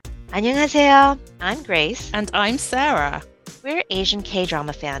안녕하세요. I'm Grace. And I'm Sarah. We're Asian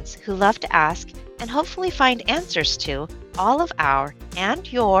K-drama fans who love to ask and hopefully find answers to all of our and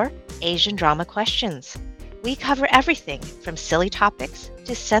your Asian drama questions. We cover everything from silly topics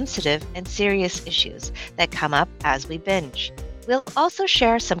to sensitive and serious issues that come up as we binge. We'll also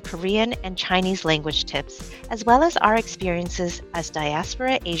share some Korean and Chinese language tips, as well as our experiences as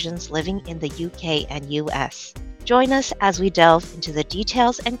diaspora Asians living in the UK and US. Join us as we delve into the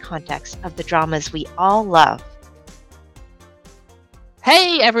details and context of the dramas we all love.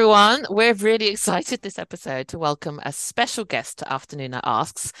 Hey everyone, we're really excited this episode to welcome a special guest to Afternoon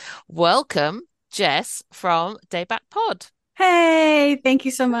Asks. Welcome, Jess from Daebak Pod. Hey, thank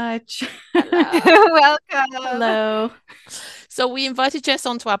you so much. Hello. Welcome. Hello. So we invited Jess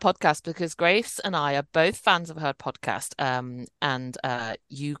onto our podcast because Grace and I are both fans of her podcast, and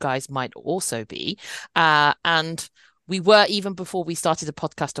you guys might also be. And we were even before we started a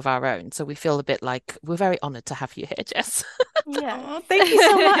podcast of our own. So we feel a bit like we're very honored to have you here, Jess. Yeah. Oh, thank you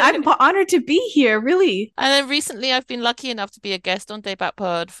so much. I'm honored to be here, really. And then recently I've been lucky enough to be a guest on Daebak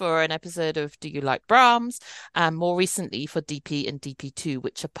Pod for an episode of Do You Like Brahms? And more recently for DP and DP2,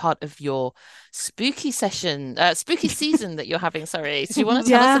 which are part of your spooky season that you're having. Sorry. So you want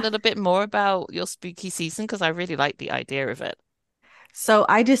to tell us a little bit more about your spooky season? Because I really like the idea of it. So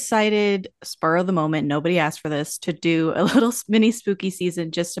I decided, spur of the moment, nobody asked for this, to do a little mini spooky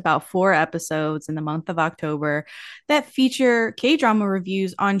season, just about 4 episodes in the month of October that feature K-drama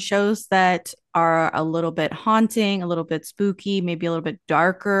reviews on shows that are a little bit haunting, a little bit spooky, maybe a little bit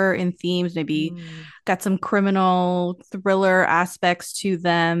darker in themes, maybe got some criminal thriller aspects to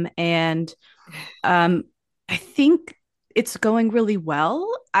them. And I think it's going really well.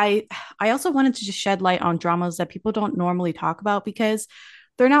 I also wanted to just shed light on dramas that people don't normally talk about because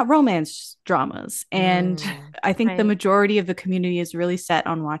they're not romance dramas. And I think the majority of the community is really set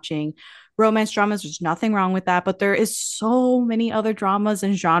on watching romance dramas. There's nothing wrong with that, but there is so many other dramas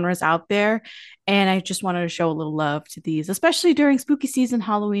and genres out there. And I just wanted to show a little love to these, especially during spooky season,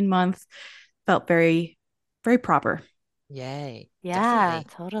 Halloween month. Felt very, very proper. Yay. Yeah,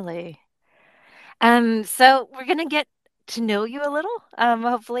 totally. So we're going to get to know you a little,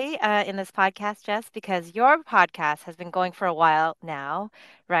 hopefully, in this podcast, Jess, because your podcast has been going for a while now,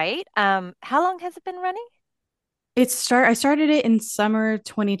 right? How long has it been running? I started it in summer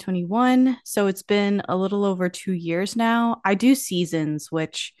 2021, so it's been a little over 2 years now. I do seasons,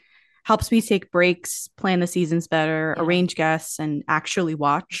 which helps me take breaks, plan the seasons better, arrange guests, and actually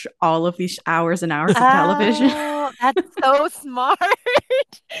watch all of these hours and hours of television. Oh, that's so smart.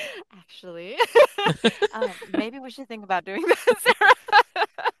 Actually, maybe we should think about doing this.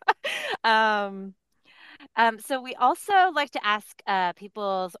 So we also like to ask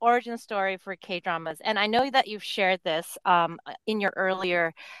people's origin story for K-dramas. And I know that you've shared this in your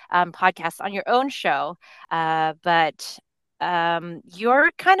earlier podcasts on your own show, but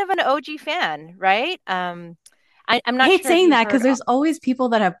you're kind of an OG fan, right? I'm not I hate sure saying that because there's always people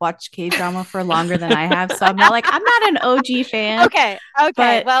that have watched K-drama for longer than I have. So I'm not an OG fan. Okay.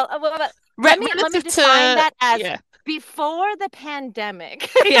 But well, let me define that as before the pandemic.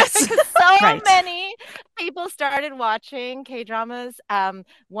 Yes. Many people started watching K-dramas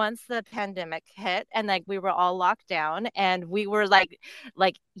once the pandemic hit, and like we were all locked down and we were like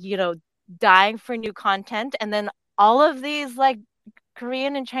dying for new content, and then all of these like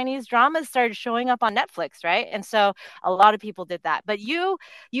Korean and Chinese dramas started showing up on Netflix, right? And so a lot of people did that. But you've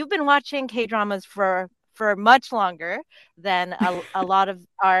been watching K-dramas for much longer than a lot of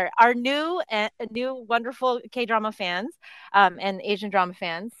our new wonderful K-drama fans and Asian drama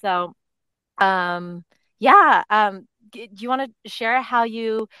fans. So do you want to share how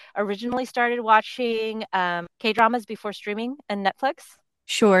you originally started watching K-dramas before streaming and Netflix?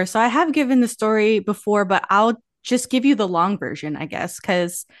 Sure. So I have given the story before, but I'll just give you the long version, I guess,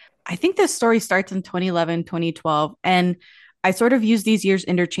 because I think this story starts in 2011, 2012. And I sort of use these years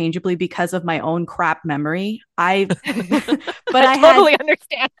interchangeably because of my own crap memory. I totally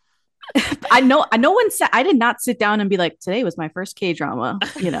understand. I know I did not sit down and be like, today was my first K-drama,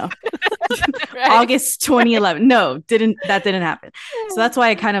 August 2011. No, that didn't happen. So that's why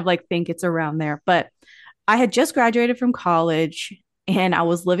I kind of like think it's around there. But I had just graduated from college and I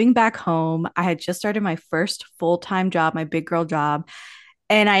was living back home. I had just started my first full-time job, my big girl job.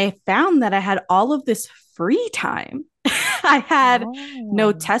 And I found that I had all of this free time. I had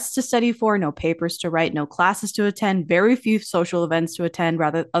no tests to study for, no papers to write, no classes to attend, very few social events to attend,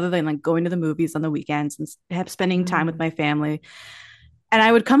 other than like going to the movies on the weekends and spending time with my family. And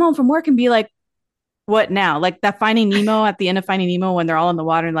I would come home from work and be like, what now? Like that Finding Nemo at the end of Finding Nemo when they're all in the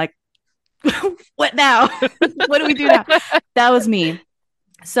water and like, what now? What do we do now? That was me.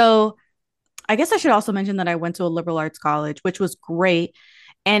 So I guess I should also mention that I went to a liberal arts college, which was great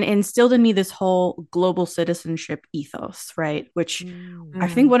and instilled in me this whole global citizenship ethos, right? Which Mm. I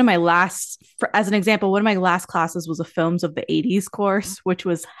think one of my last, as an example, one of my last classes was a films of the 80s course, which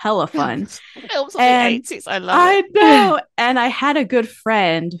was hella fun. Films of the And 80s. I love it. I know. And I had a good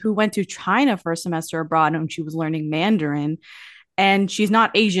friend who went to China for a semester abroad and she was learning Mandarin. And she's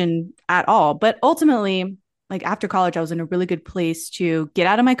not Asian at all. But ultimately, like after college, I was in a really good place to get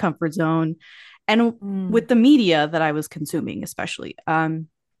out of my comfort zone. And with the media that I was consuming, especially,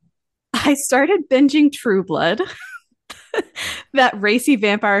 I started binging True Blood, that racy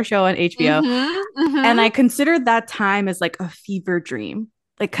vampire show on HBO. And I considered that time as like a fever dream.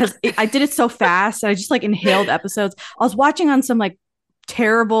 Like, cause I did it so fast. And I just like inhaled episodes. I was watching on some like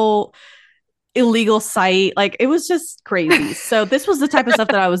terrible illegal site. Like it was just crazy. So this was the type of stuff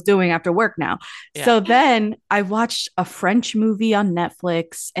that I was doing after work now. Yeah. So then I watched a French movie on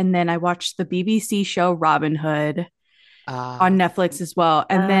Netflix, and then I watched the BBC show Robin Hood on Netflix as well.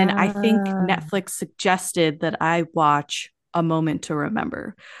 And then I think Netflix suggested that I watch A Moment to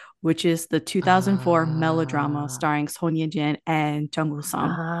Remember, which is the 2004 melodrama starring Son Ye-jin and Jung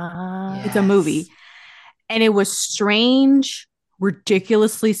Woo-sung. It's a movie. And it was strange,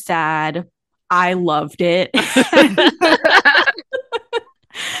 ridiculously sad. I loved it.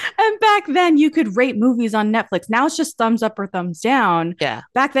 And back then you could rate movies on Netflix. Now it's just thumbs up or thumbs down. Yeah.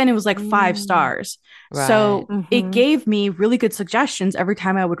 Back then it was like 5 stars. Right. So it gave me really good suggestions every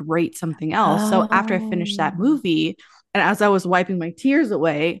time I would rate something else. So after I finished that movie, and as I was wiping my tears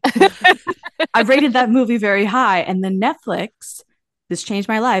away, I rated that movie very high. And then Netflix, this changed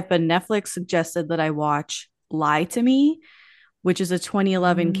my life, but Netflix suggested that I watch Lie to Me, which is a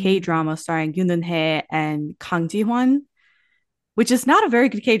 2011 K-drama starring Yoon Eun-hae and Kang Ji-hwan, which is not a very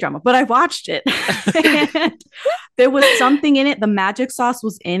good K-drama, but I watched it. And there was something in it. The magic sauce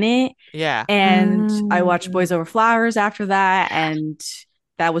was in it. Yeah. And I watched Boys Over Flowers after that. And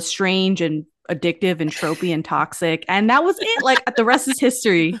that was strange and addictive and tropey and toxic. And that was it. Like the rest is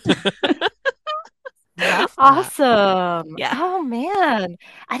history. Awesome. Yeah. Oh man.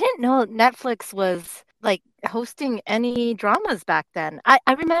 I didn't know Netflix was like hosting any dramas back then. I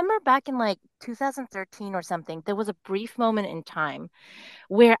remember back in like 2013 or something, there was a brief moment in time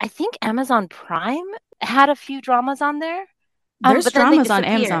where I think Amazon Prime had a few dramas on there. There's But then they dramas on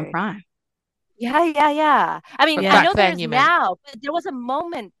Amazon disappeared. Prime. Yeah. I mean, But Yeah. I back know then there's you meant. now, but there was a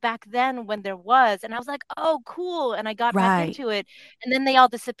moment back then when there was, and I was like, oh, cool. And I got back Right. into it. And then they all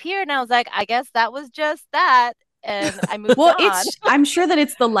disappeared. And I was like, I guess that was just that. And I moved Well, on. it's I'm sure that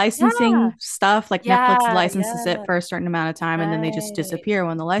it's the Yeah. licensing stuff. Like Netflix Yeah. licenses it Yeah. for a certain amount of time and then they just Right. disappear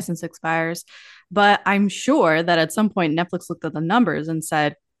when the license expires. But I'm sure that at some point Netflix looked at the numbers and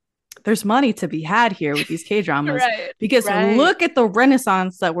said, there's money to be had here with these K dramas Right. because Right. look at the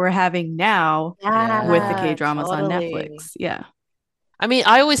renaissance that we're having now with the K Yeah. dramas on Totally. Netflix. Yeah. I mean,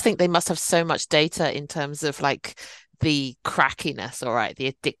 I always think they must have so much data in terms of like the crackiness, all right,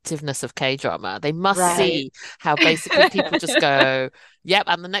 the addictiveness of K-drama. They must Right. see how basically people just go, yep,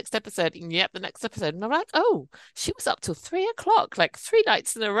 and the next episode, and yep, the next episode. And I'm like, oh, she was up till 3 o'clock, like 3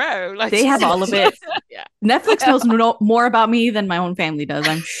 nights in a row. Like They have all of it. Yeah. Netflix knows more about me than my own family does.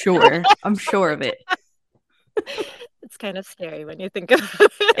 I'm sure. I'm sure of it. It's kind of scary when you think of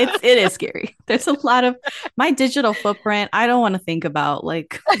it. It is scary. There's a lot of my digital footprint. I don't want to think about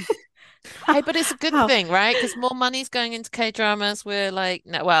like Hey, but it's a good how. thing, right? Because more money's going into K-dramas. We're like,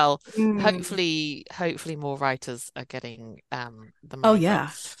 no, well, hopefully more writers are getting the Oh money.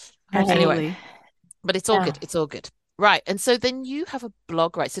 yeah, But anyway, absolutely. but it's all good. It's all good. Right. And so then you have a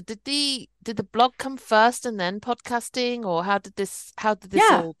blog, right? So did the blog come first and then podcasting, or how did this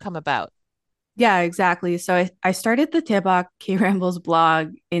Yeah, all come about? yeah, exactly. So I started the Daebak K Rambles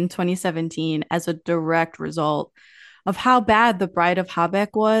blog in 2017 as a direct result of how bad The Bride of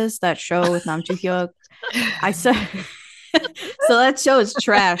Habaek was, that show with Nam Joo Hyuk. I said so that show is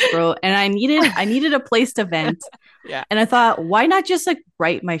trash, bro. And I needed a place to vent. Yeah. And I thought, why not just like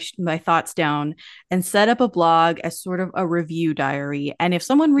write my thoughts down and set up a blog as sort of a review diary. And if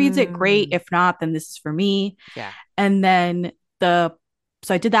someone reads it, great. If not, then this is for me. Yeah. And then so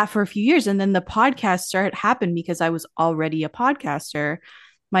I did that for a few years. And then the podcast happened because I was already a podcaster.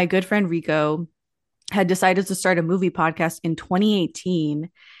 My good friend Rico had decided to start a movie podcast in 2018,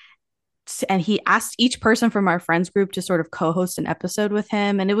 and he asked each person from our friends group to sort of co-host an episode with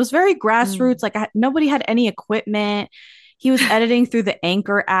him, and it was very grassroots. Like nobody had any equipment. He was editing through the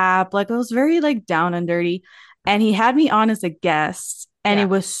Anchor app. Like it was very like down and dirty, and he had me on as a guest, and Yeah. it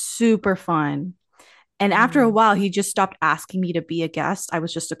was super fun. And after a Mm. while, he just stopped asking me to be a guest. I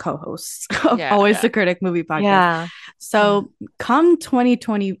was just a co-host of Yeah, Always yeah. the Critic movie podcast. Yeah. Yeah. So come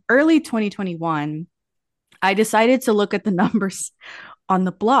 2020, early 2021, I decided to look at the numbers on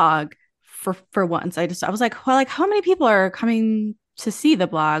the blog for once. I was like, well, like how many people are coming to see the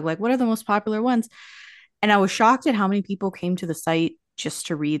blog? Like, what are the most popular ones? And I was shocked at how many people came to the site just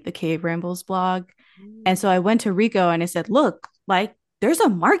to read the Cave Rambles blog. And so I Mm. went to Rico and I said, look, like there's a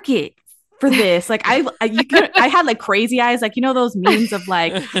market for this. Like I had like crazy eyes, like, you know, those memes of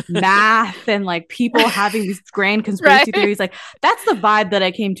like math and like people having these grand Right. conspiracy theories. Like that's the vibe that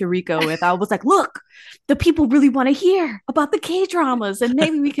I came to Rico with. I was like, look, the people really want to hear about the K dramas and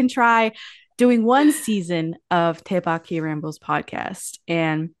maybe we can try doing one season of Daebak K Rambles podcast.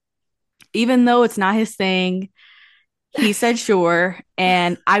 And even though it's not his thing, he said sure.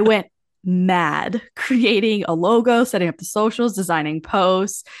 And I went mad creating a logo, setting up the socials, designing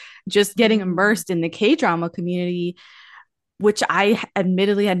posts, just getting Mm. immersed in the K drama community, which I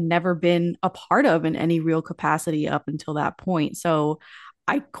admittedly had never been a part of in any real capacity up until that point. So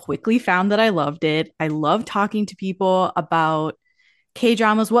I quickly found that I loved it. I love talking to people about K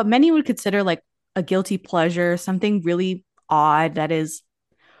dramas, what many would consider like a guilty pleasure, something really odd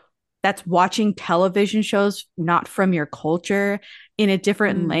that's watching television shows not from your culture in a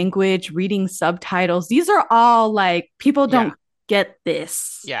different Mm. language, reading subtitles. These are all like people Yeah, don't get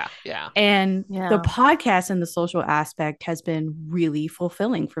this. yeah, yeah. And the Yeah. podcast and the social aspect has been really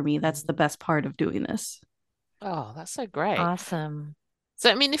fulfilling for me. That's the Mhm. best part of doing this. Oh, that's so great. Awesome. So,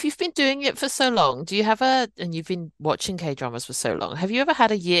 I mean, if you've been doing it for so long, do you have and you've been watching K-dramas for so long, have you ever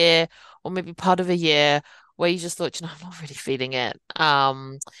had a year or maybe part of a year where you just thought, you know, I'm not really feeling it?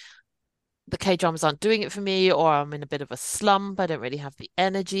 The K-dramas aren't doing it for me, or I'm in a bit of a slump. I don't really have the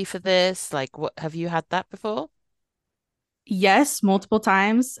energy for this. Like, what have you had that before? Yes, multiple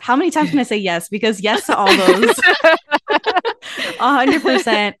times. How many times can I say yes? Because yes to all those.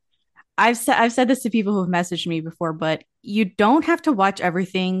 100%. I've said this to people who've messaged me before, but you don't have to watch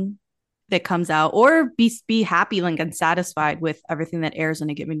everything that comes out or be happy like and satisfied with everything that airs in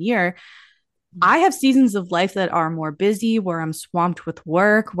a given year. I have seasons of life that are more busy, where I'm swamped with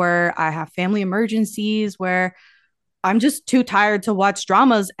work, where I have family emergencies, where I'm just too tired to watch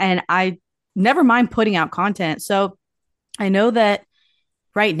dramas, and I never mind putting out content. So I know that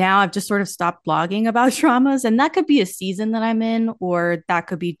right now I've just sort of stopped blogging about dramas, and that could be a season that I'm in, or that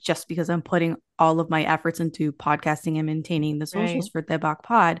could be just because I'm putting all of my efforts into podcasting and maintaining the Right. socials for Daebak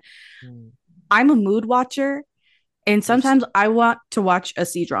Pod. Mm. I'm a mood watcher, and Yes. sometimes I want to watch a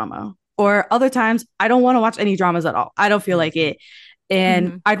C drama, or other times I don't want to watch any dramas at all. I don't feel like Mhm. it.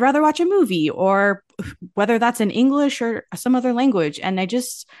 And Mhm. I'd rather watch a movie, or whether that's in English or some other language. And I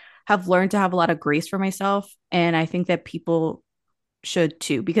just have learned to have a lot of grace for myself. And I think that people should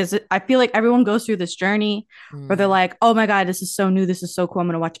too, because I feel like everyone goes through this journey where they're Mm. like, oh my God, this is so new. This is so cool. I'm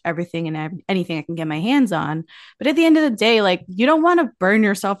going to watch everything and anything I can get my hands on. But at the end of the day, like, you don't want to burn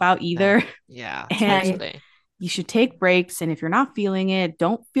yourself out No. either. Yeah, And totally. you should take breaks. And if you're not feeling it,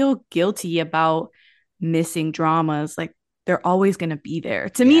 don't feel guilty about missing dramas. Like, they're always going to be there.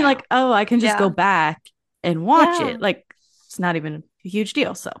 To me, Yeah. like, oh, I can just go Yeah. back and watch Yeah. it. Like, it's not even a huge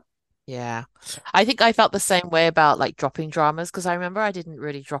deal. So, Yeah. I think I felt the same way about like dropping dramas because I remember I didn't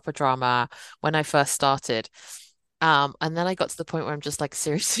really drop a drama when I first started. And then I got to the point where I'm just like,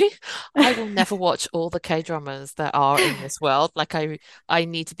 seriously, I will never watch all the K-dramas that are in this world. Like I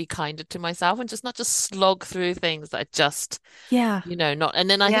need to be kinder to myself and just not just slog through things that are just, yeah. not. And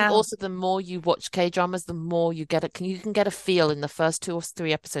then I think Yeah. also the more you watch K-dramas, the more you can get a feel in the first two or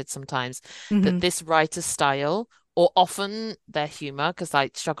three episodes sometimes that Mm-hmm. this writer's style or often their humor, because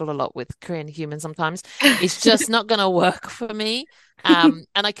I struggle a lot with Korean humor sometimes, is just not going to work for me. And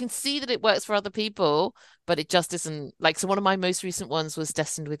I can see that it works for other people, but it just isn't like, so one of my most recent ones was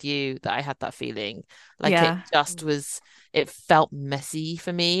Destined with You, that I had that feeling. Like it Yeah. just was, it felt messy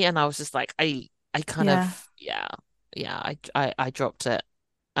for me. And I was just like, I kind Yeah. of, yeah, I dropped it.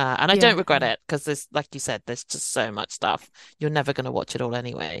 And I Yeah. don't regret it because there's, like you said, there's just so much stuff. You're never going to watch it all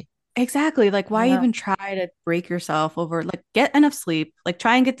anyway. Exactly. Like, why Yeah. even try to break yourself over, like, get enough sleep, like,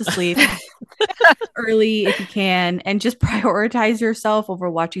 try and get to sleep early if you can, and just prioritize yourself over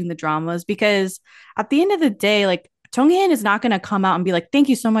watching the dramas. Because at the end of the day, like, Chonghyun is not going to come out and be like, thank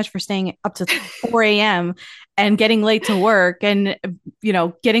you so much for staying up to 4 a.m. and getting late to work and,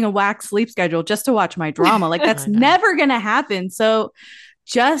 getting a whack sleep schedule just to watch my drama. Like, that's I know. never going to happen. So,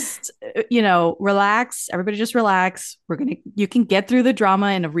 just relax, everybody, just relax. You can get through the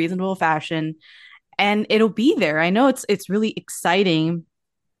drama in a reasonable fashion, and it'll be there. I know it's really exciting,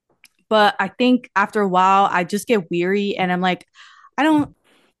 but I think after a while I just get weary and I'm like, I don't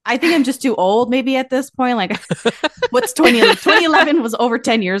I think I'm just too old maybe at this point. Like what's 2011 was over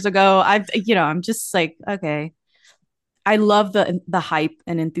 10 years ago. I'm just like, okay. I love the hype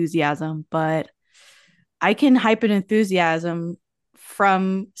and enthusiasm, but I can hype and enthusiasm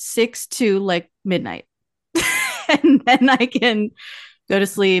from 6 to like midnight. And then I can go to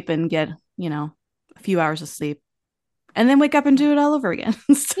sleep and get, a few hours of sleep and then wake up and do it all over again.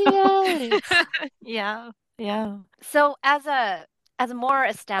 Yay. Yeah, yeah. So as a more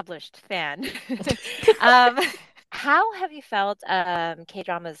established fan, um, how have you felt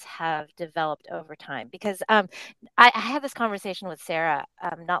K-dramas have developed over time? Because I had this conversation with Sarah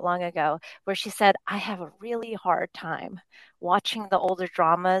not long ago where she said, I have a really hard time watching the older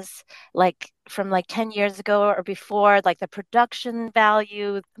dramas like from like 10 years ago or before, like the production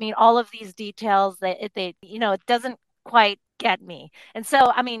value. I mean, all of these details it doesn't quite get me. And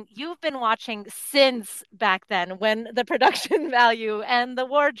so, I mean, you've been watching since back then when the production value and the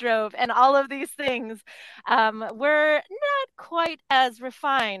wardrobe and all of these things were not quite as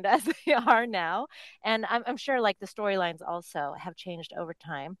refined as they are now. And I'm sure like the storylines also have changed over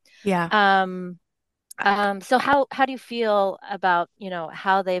time. Yeah. Um, so how do you feel about,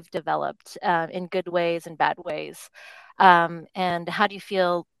 how they've developed in good ways and bad ways? And how do you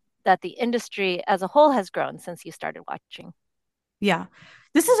feel that the industry as a whole has grown since you started watching? Yeah.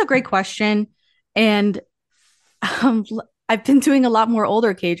 This is a great question. And um, I've been doing a lot more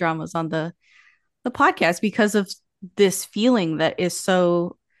older K dramas on the podcast because of this feeling that is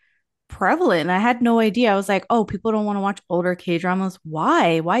so prevalent. And I had no idea. I was like, oh, people don't want to watch older K dramas.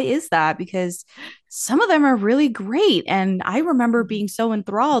 Why? Why is that? Because some of them are really great. And I remember Mhm. being so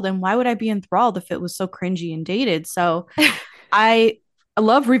enthralled. And why would I be enthralled if it was so cringy and dated? So I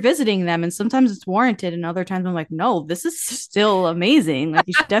love revisiting them. And sometimes it's warranted. And other times I'm like, no, this is still amazing. Like,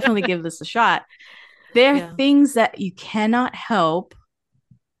 you should definitely give this a shot. There are Yeah. things that you cannot help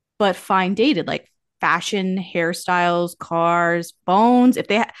but find dated, like fashion, hairstyles, cars, phones. If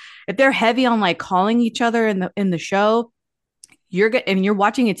they're heavy on like calling each other in the show, and you're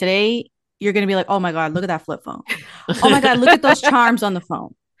watching it today, you're gonna be like, oh my god, look at that flip phone. Oh my god, look at those charms on the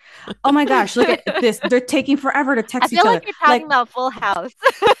phone. Oh my gosh, look at this. They're taking forever to I text each feel like other. you're talking Like about Full House.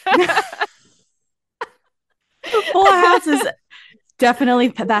 Full House is definitely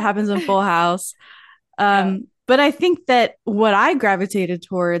that happens in Full House. Yeah. But I think that what I gravitated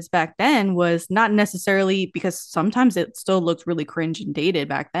towards back then was not necessarily because sometimes it still looked really cringe and dated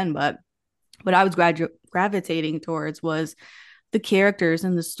back then, but what I was gravitating towards was the characters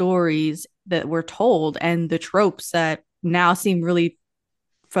and the stories that were told and the tropes that now seem really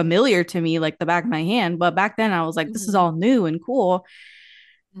familiar to me, like the back of my hand. But back then, I was like, this is Mhm. all new and cool.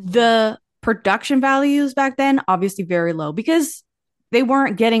 Mhm. The production values back then, obviously, very low because they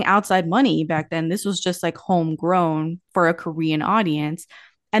weren't getting outside money back then. This was just like homegrown for a Korean audience.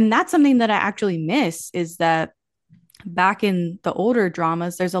 And that's something that I actually miss is that back in the older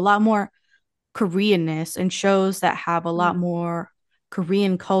dramas, there's a lot more Koreanness and shows that have a lot Mm. more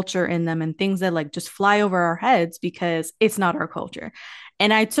Korean culture in them and things that like just fly over our heads because it's not our culture.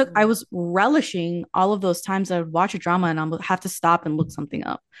 And I Mm. was relishing all of those times I would watch a drama and I'll have to stop and look something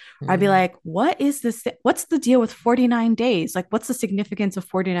up. I'd be Mm. like, what is this? What's the deal with 49 days? Like, what's the significance of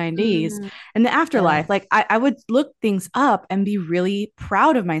 49 days Mm. and the Yeah. afterlife? Like, I would look things up and be really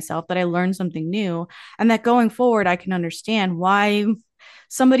proud of myself that I learned something new and that going forward, I can understand why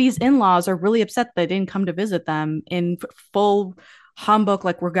somebody's in-laws are really upset they didn't come to visit them in full humbug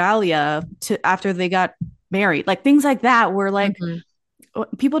like regalia to after they got married, like things like that where like Mhm.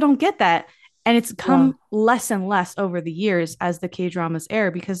 people don't get that. And it's Yeah. come less and less over the years as the K dramas air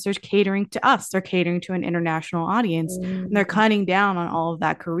because they're catering to us, they're catering to an international audience, and they're Mm. cutting down on all of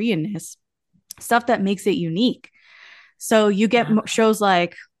that Koreanness stuff that makes it unique. So you get Yeah. shows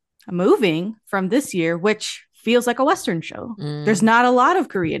like Moving from this year, which feels like a Western show. There's Mm. not a lot of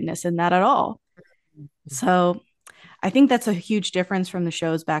Koreanness in that at all. So I think that's a huge difference from the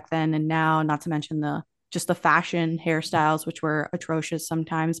shows back then and now, not to mention the just the fashion hairstyles, which were atrocious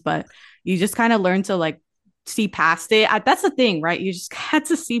sometimes, but you just kind of learn to like see past it. That's the thing, right? You just had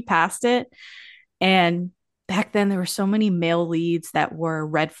to see past it. And back then, there were so many male leads that were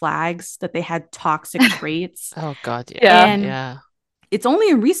red flags, that they had toxic traits. Oh God, yeah, Yeah. And yeah. it's only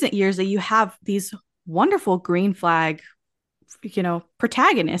in recent years that you have these wonderful green flag,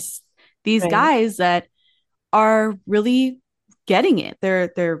 protagonists, these Right. guys that are really getting it.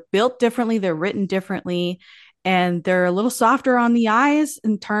 They're built differently, they're written differently, and they're a little softer on the eyes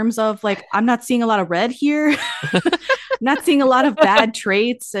in terms of like I'm not seeing a lot of red here. Not seeing a lot of bad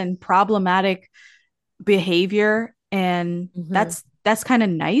traits and problematic behavior, and Mhm. that's kind of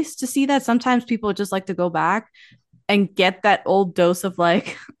nice to see that. Sometimes people just like to go back and get that old dose of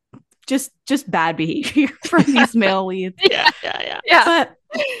like just bad behavior from these male leads. Yeah, yeah, yeah. Yeah. But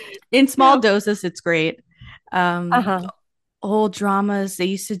in small doses, it's great. Uh-huh. Old dramas, they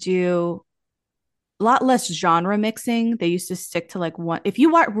used to do a lot less genre mixing. They used to stick to like one. If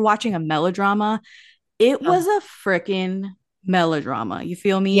you were watching a melodrama, it was a freaking melodrama. You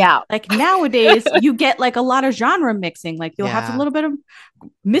feel me? Yeah. Like nowadays, you get like a lot of genre mixing. Like you'll have a Yeah. little bit of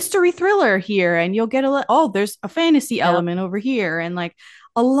mystery thriller here, and you'll get there's a fantasy Yep. element over here, and like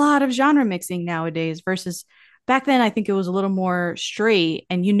a lot of genre mixing nowadays versus back then. I think it was a little more straight,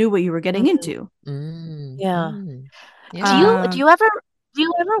 and you knew what you were getting Mhm. into. Mm, Yeah. mm. Do Yeah. you Uh, do you ever do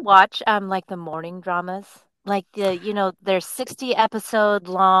you ever watch like the morning dramas? Like they're 60 episode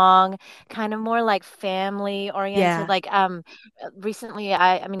long, kind of more like family oriented. yeah. Like recently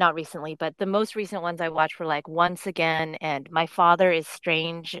I mean not recently, but the most recent ones I watched were like Once Again and My Father is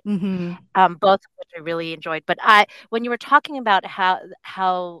Strange, Mm-hmm. both of which I really enjoyed. But I when you were talking about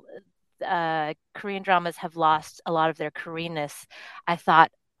how Korean dramas have lost a lot of their Koreanness, I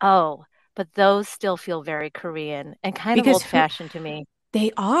thought, oh, but those still feel very Korean and kind of Because who old-fashioned to me.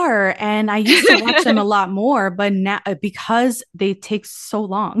 they are, and I used to watch them a lot more, but now because they take so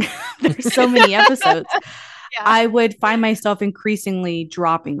long, there's so many episodes. Yeah, I would find myself increasingly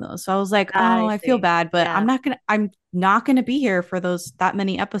dropping those. So I was like, oh, I I feel see. bad, but Yeah, I'm not gonna be here for those that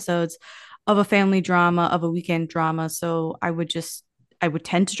many episodes of a family drama, of a weekend drama. So I would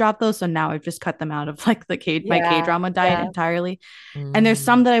tend to drop those. So now I've just cut them out of like the my K yeah, drama diet yeah. entirely. And there's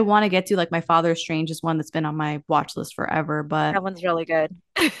some Mm. that I want to get to, like My Father is Strange is one that's been on my watch list forever. But That one's really good.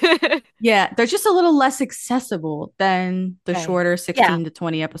 yeah, they're just a little less accessible than the Right. shorter Yeah, 16 to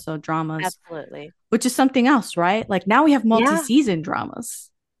 20 episode dramas, absolutely. which is something else, right? Like now we have Yeah, multi-season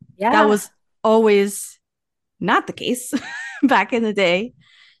dramas. That yeah. was always not the case back in the day.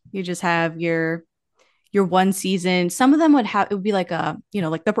 You just have your one season. Some of them would have it would be like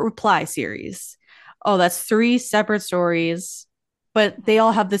like the Reply series. Oh, that's three separate stories, but they Mhm.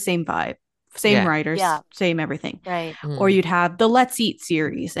 all have the same vibe, same Yeah. writers, Yeah, same everything. right. Or Mm. you'd have the Let's Eat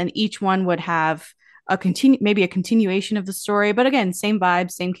series, and each one would have maybe a continuation of the story, but again, same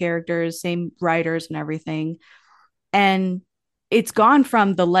vibes, same characters, same writers, and everything. And it's gone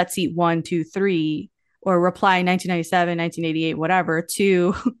from the Let's Eat 1, 2, 3 or Reply 1997, 1988, whatever,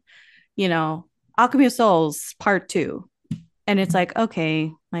 to you know Alchemy of Souls Part 2. And it's like,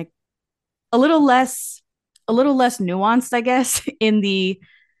 okay, like a little less a little less nuanced, I guess, in the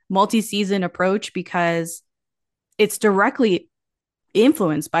multi-season approach because it's directly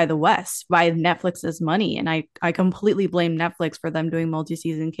influenced by the West, by Netflix's money. And I completely blame Netflix for them doing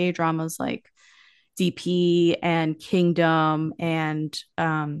multi-season K dramas like DP and Kingdom and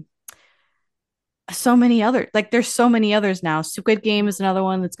so many other like there's so many others now. Squid Game is Mhm. another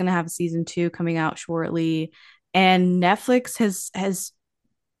one that's going to have a season 2 coming out shortly, and Netflix has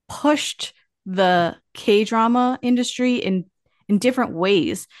pushed the K drama industry in different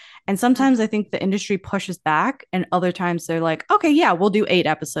ways. And sometimes I think the industry pushes back, and other times they're like, okay, yeah, we'll do 8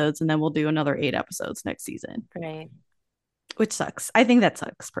 episodes and then we'll do another 8 episodes next season, Right. which sucks. I think that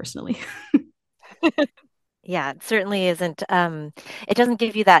sucks personally. Yeah, it certainly isn't. It doesn't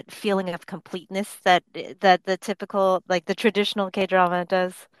give you that feeling of completeness that the typical, like the traditional K-drama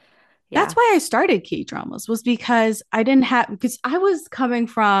does. That's Yeah. why I started K dramas was because I didn't have because I was coming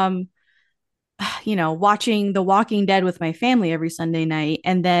from watching The Walking Dead with my family every Sunday night,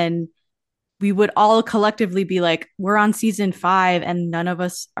 and then we would all collectively be like, we're on season 5 and none of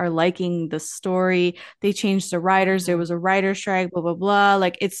us are liking the story. They changed the writers. There Hmm. was a writer strike, blah, blah, blah.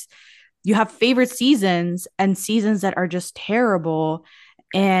 Like you have favorite seasons and seasons that are just terrible.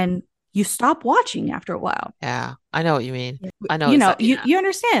 And you stop watching after a while. Yeah. I know what you mean. Yeah. I know exactly You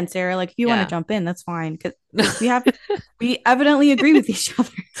understand, Sarah. Like if you want to that. jump in, that's fine. Because Yeah. we evidently agree with each other.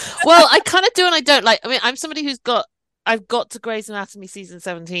 Well, I kind of do and I don't like. I mean, I'm somebody I've got to Grey's Anatomy season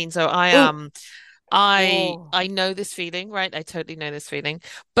 17, so I Oh, am Oh, I know this feeling, right? I totally know this feeling.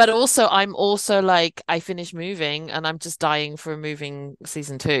 But also I'm also like I finished moving and I'm just dying for a moving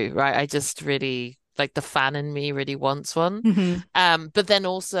season 2, right? I just really like the fan in me really wants one. mm-hmm. But then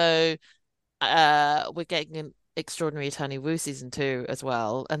also we're getting an Extraordinary Attorney Woo season 2 as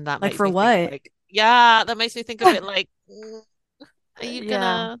well, and that Like makes for me think what? like yeah, that makes me think a bit like are you yeah.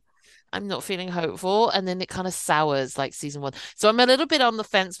 gonna I'm not feeling hopeful, and then it kind of sours like season 1. So I'm a little bit on the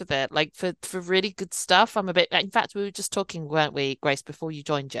fence with it. Like for really good stuff, I'm a bit. In fact, we were just talking, weren't we, Grace, before you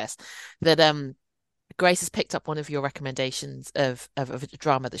joined, Jess, that Grace has picked up one of your recommendations of a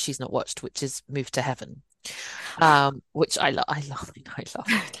drama that she's not watched, which is Move to Heaven, which I love, I love.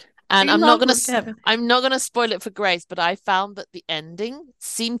 And We love Move to Heaven. I'm not gonna spoil it for Grace, but I found that the ending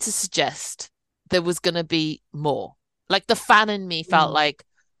seemed to suggest there was gonna be more. Like the fan in me felt Mm. like,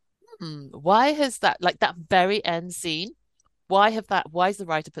 why has that like that very end scene? Why is the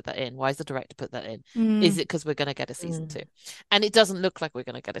writer put that in? Why is the director put that in? Is Mm, it because we're going to get a season two? Mm. And it doesn't look like we're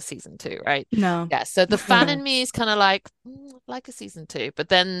going to get a season two, right? no. Yeah. So the fan Mm. in me is kind of like a season two. But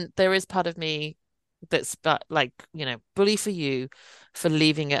then there is part of me that's like, bully for you for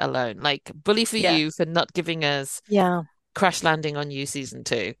leaving it alone. Like bully for Yeah. you for not giving us Yeah. Crash Landing on You season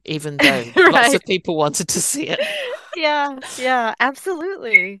two, even though lots Right. of people wanted to see it. Yeah. Yeah.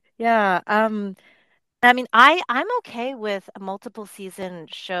 Absolutely. Yeah. I mean, I'm okay with multiple season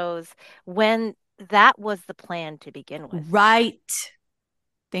shows when that was the plan to begin with. Right.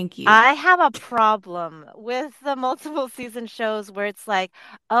 Thank you. I have a problem with the multiple season shows where it's like,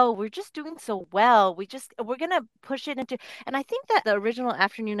 oh, we're just doing so well. We're gonna push it into, and I think that the original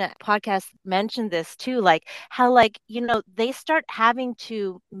Afternoon podcast mentioned this too, like how like, they start having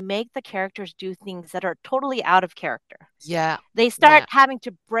to make the characters do things that are totally out of character. Yeah. They start Yeah. having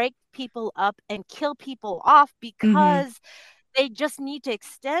to break people up and kill people off Hmm. because they just need to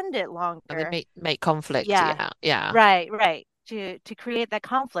extend it And they longer. make conflict. Yeah. Yeah. Yeah. Right, right. To create that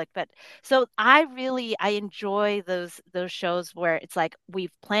conflict. But so I enjoy those shows where it's like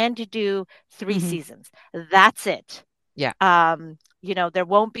we've planned to do three Hmm. seasons. That's it. Yeah. There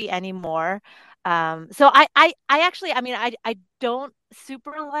won't be any more. So I actually, I mean, I don't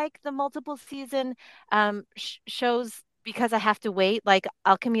super like the multiple season shows because I have to wait. Like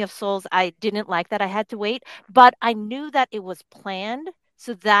Alchemy of Souls, I didn't like that I had to wait, but I knew that it was planned,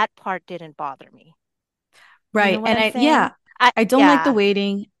 so that part didn't bother me. You know Right. what And I'm yeah, saying? I don't like the Yeah.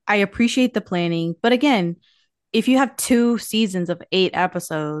 waiting. I appreciate the planning. But again, if you have 2 seasons of 8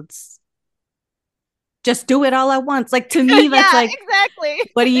 episodes, just do it all at once. Like to me, that's Yeah, like, exactly.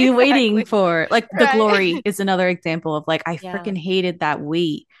 what are you waiting Exactly. for? Like The Right. Glory is another example of like, I Yeah. freaking hated that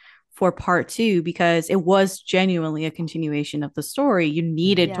wait for part two because it was genuinely a continuation of the story. You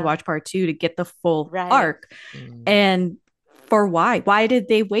needed to Mm, Yeah. watch part two to get the full Right. arc. mm. And for why? Why did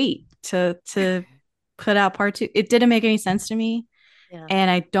they wait to put out part two? It didn't make any sense to me. Yeah. And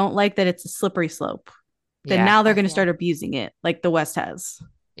I don't like that it's a slippery slope. That Yeah. now they're going to Yeah. start abusing it like the West has.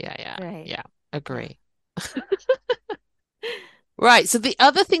 Yeah. Yeah. Right. Yeah. Yeah. Agree. Right. So the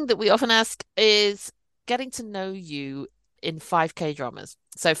other thing that we often ask is getting to know you in 5K dramas.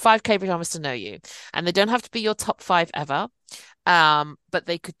 So 5K dramas to know you. And they don't have to be your top five ever. But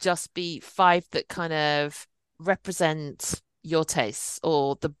they could just be five that kind of represent your tastes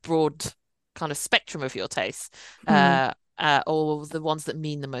or the broad kind of spectrum of your tastes, Hmm. or the ones that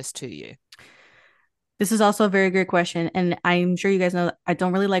mean the most to you. This is also a very great question. And I'm sure you guys know that I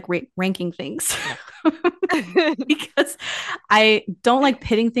don't really like ranking things Yeah. because I don't like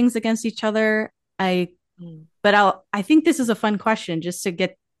pitting things against each other. Mm. I think this is a fun question just to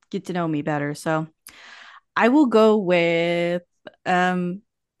get to know me better. So I will go with, um,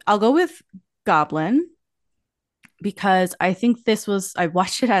 I'll go with Goblin because I think I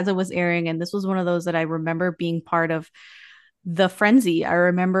watched it as it was airing, and this was one of those that I remember being part of the frenzy. I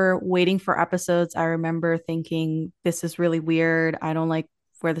remember waiting for episodes. I remember thinking, this is really weird. I don't like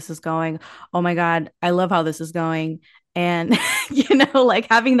where this is going. Oh my God, I love how this is going. And, like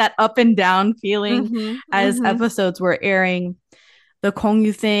having that up and down feeling Mm-hmm. as Mm-hmm. episodes were airing. The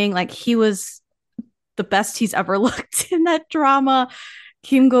Kongyu thing, like he was the best he's ever looked in that drama.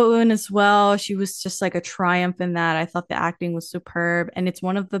 Kim Go Eun as well. She was just like a triumph in that. I thought the acting was superb, and it's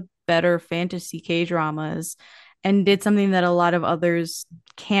one of the better fantasy K dramas, and did something that a lot of others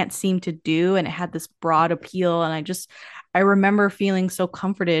can't seem to do. And it had this broad appeal, and I remember feeling so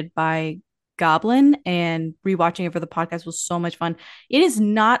comforted by Goblin, and rewatching it for the podcast was so much fun. It is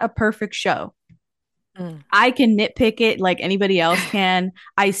not a perfect show. Mm. I can nitpick it like anybody else can.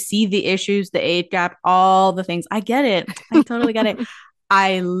 I see the issues, the age gap, all the things. I get it. I totally get it.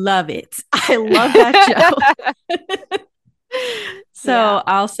 I love it. I love that show. Yeah. So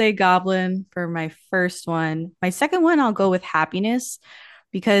I'll say Goblin for my first one. My second one, I'll go with Happiness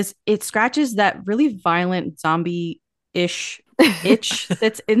because it scratches that really violent zombie ish itch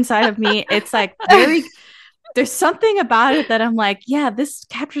that's inside of me. It's like there's something about it that I'm like, yeah, this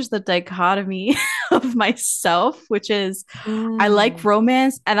captures the dichotomy of myself, which is I like Mm.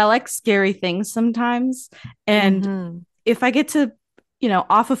 romance and I like scary things sometimes. And Mm-hmm. if I get to,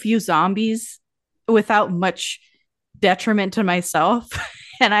 off a few zombies without much detriment to myself,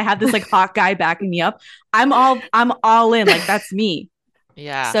 and I have this like hot guy backing me up, I'm all in. Like that's me.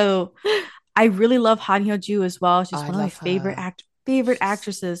 Yeah. So I really love Han Hyo Joo as well. She's I one of my love her. favorite She's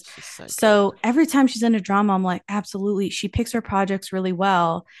actresses. she's so good. So every time she's in a drama, I'm like, absolutely. She picks her projects really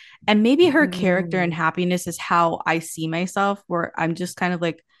well. And maybe her character and Mm. happiness is how I see myself, where I'm just kind of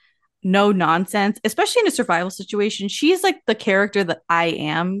like, no nonsense, especially in a survival situation. She's like the character that I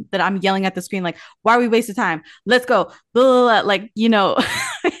am, that I'm yelling at the screen, like, why are we wasting time? Let's go. Blah, blah, blah. Like,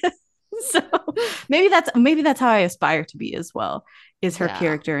 so maybe that's how I aspire to be as well, is her Yeah.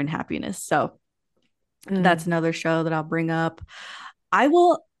 character and happiness. So that's Mm. another show that I'll bring up. I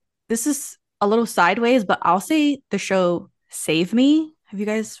will, this is a little sideways, but I'll say the show Save Me. Have you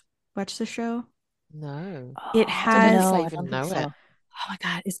guys watched the show? No. It I don't know has, if I No, I even don't think know it. so. oh my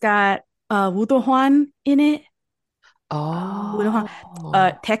God, it's got Woo Do Hwan in it. Woo Do Hwan. Oh.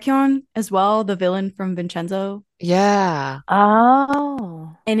 Taekyon as well, the villain from Vincenzo. Yeah.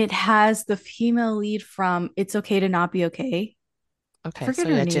 Oh. And it has the female lead from It's Okay to Not Be Okay. I Okay. forget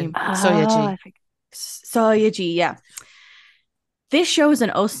her Soyajin. name. Oh, Soyaji. I think. Soyeji, yeah. This show is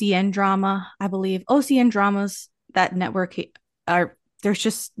an OCN drama, I believe. OCN dramas, that network are, they're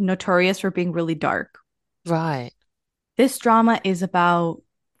just notorious for being really dark. Right. This drama is about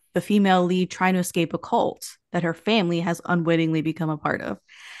the female lead trying to escape a cult that her family has unwittingly become a part of.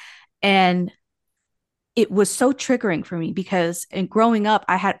 And it was so triggering for me because in growing up,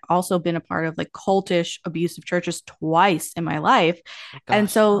 I had also been a part of like cultish abusive churches twice in my life. Oh, And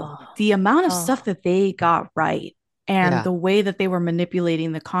gosh. so Oh. the amount of stuff Oh. that they got right and Yeah. the way that they were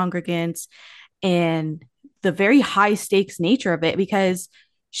manipulating the congregants and the very high stakes nature of it, because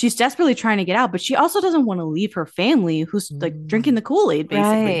she's desperately trying to get out, but she also doesn't want to leave her family who's like drinking Mm. the Kool-Aid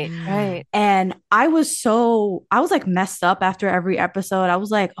basically. Right, Mm. right. And I was like messed up after every episode. I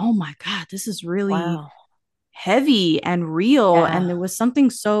was like, oh my God, this is really Wow. heavy and real. And Yeah. there was something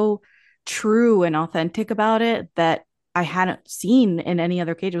so true and authentic about it that I hadn't seen in any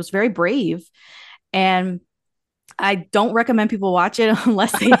other cage. It was very brave. And I don't recommend people watch it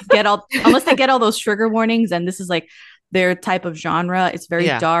unless they get all those trigger warnings. And this is like their type of genre. It's very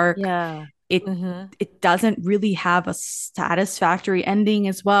Yeah. dark. Yeah. It Mm-hmm. it doesn't really have a satisfactory ending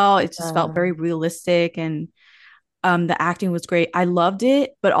as well. It just felt very realistic, and the acting was great. I loved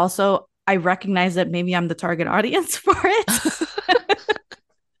it, but also I recognize that maybe I'm the target audience for it.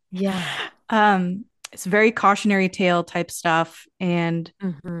 Yeah. um, it's very cautionary tale type stuff, and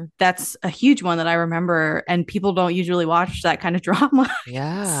Mm-hmm. that's a huge one that I remember. And people don't usually watch that kind of drama.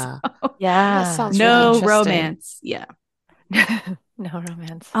 Yeah. So, Oh, that Yeah. sounds really Yeah. no interesting. romance. Yeah. No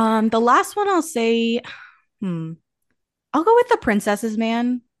romance. The last one I'll say, hmm, I'll go with The Princess's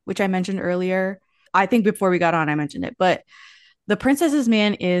Man, which I mentioned earlier. I think before we got on, I mentioned it, but The Princess's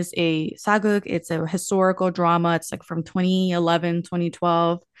Man is a saguk. It's a historical drama. It's like from 2011,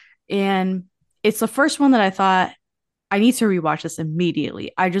 2012. And it's the first one that I thought I need to rewatch this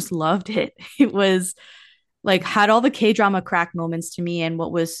immediately. I just loved it. It was like had all the K drama crack moments to me. And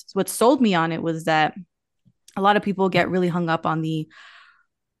what sold me on it was that a lot of people get really hung up on the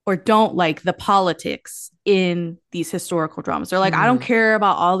or don't like the politics in these historical dramas. They're like, I don't Mm. care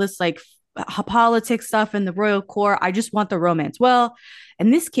about all this like politics stuff in the royal court. I just want the romance. Well,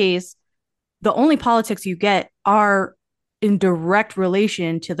 in this case, the only politics you get are in direct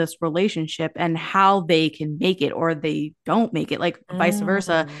relation to this relationship and how they can make it or they don't make it, like vice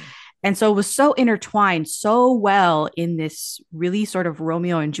versa. Mm. And so it was so intertwined so well in this really sort of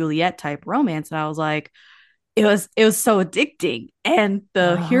Romeo and Juliet type romance. And I was like, it was so addicting. And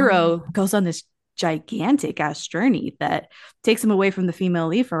the hero Oh. goes on this gigantic ass journey that takes him away from the female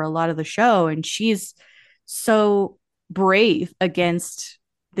lead for a lot of the show. And she's so brave against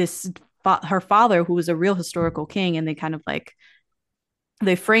this her father, who was a real historical king, and they kind of like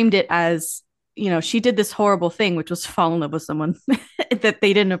they framed it as, she did this horrible thing, which was fall in love with someone that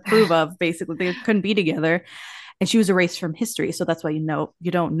they didn't approve of. Basically, they couldn't be together, and she was erased from history. So that's why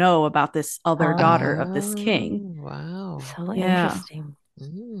you don't know about this other daughter of this king. Oh, wow. So Yeah, interesting. it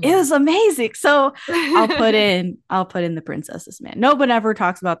Mm. was amazing. So I'll put in The Princess's Man. No one ever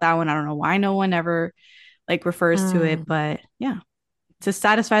talks about that one. I don't know why no one ever like refers to it, Mm. but yeah, to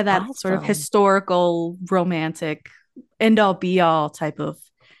satisfy that sort of Awesome. historical, romantic, end all be all type of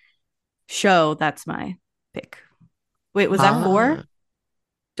show, that's my pick. Wait, was that four? Ah.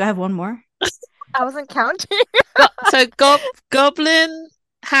 Do I have one more? I wasn't counting. So Goblin,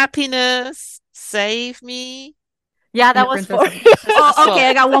 Happiness, Save Me, Yeah, And that The was four. Princess's Man. Princess Oh, okay, Sword.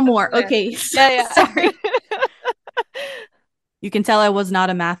 I got one more. Yeah, Okay, yeah. sorry. You can tell I was not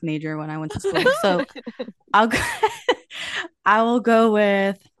a math major when I went to school. So I'll go I will go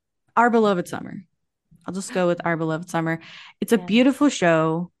with Our Beloved Summer. I'll just go with Our Beloved Summer. It's a Yes. beautiful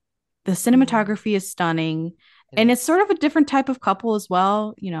show. The Mm. cinematography is stunning. It And it's is. sort of a different type of couple as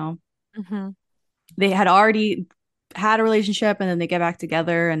well. Hmm. They had already had a relationship and then they get back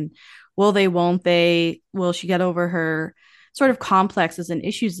together. And will they, won't they? Will she get over her sort of complexes and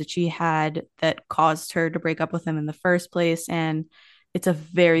issues that she had that caused her to break up with him in the first place? And It's a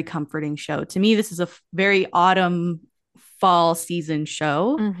very comforting show. To me, this is a very autumn fall season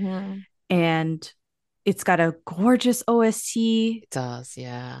show, Hmm. and it's got a gorgeous OST, It does,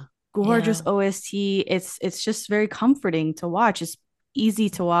 yeah. gorgeous Yeah. OST. It's just very comforting to watch. It's easy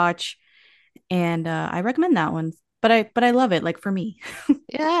to watch, and I recommend that one. But I love it. Like for me,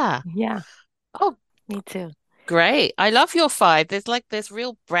 Yeah. Yeah. Oh, Me too. great. I love your five. There's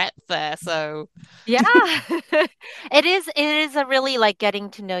real breadth there. So Yeah. It is a really like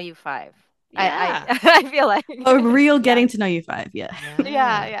getting to know you five. I yeah. I feel like a real yeah. getting to know you five. Yeah.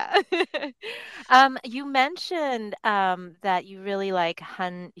 Yeah. Yeah, yeah. You mentioned that you really like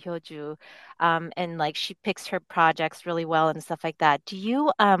Han Hyoju, and like she picks her projects really well and stuff like that. Do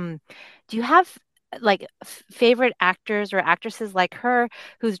you have like favorite actors or actresses like her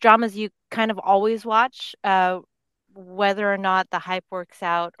whose dramas you kind of always watch, whether or not the hype works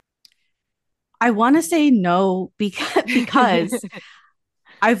out? I want to say no because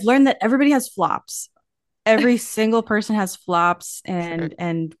I've learned that everybody has flops. Every single person has flops True.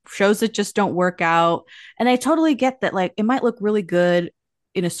 and shows that just don't work out. And I totally get that. Like it might look really good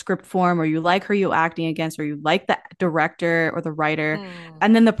in a script form, or you like who you're acting against, or you like the director or the writer, Mm,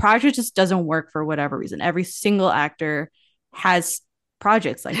 and then the project just doesn't work for whatever reason. Every single actor has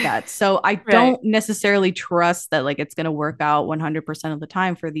projects like that. So I right. don't necessarily trust that like it's going to work out 100% of the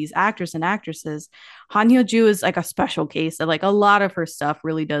time for these actors and actresses. Han Hyo-ju is like a special case that like a lot of her stuff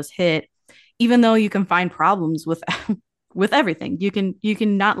really does hit, even though you can find problems with with everything. You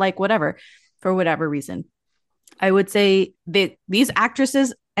can not like whatever for whatever reason. I would say that these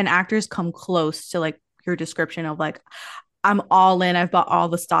actresses and actors come close to like your description of like I'm all in. I've bought all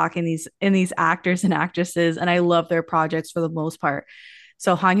the stock in these actors and actresses, and I love their projects for the most part.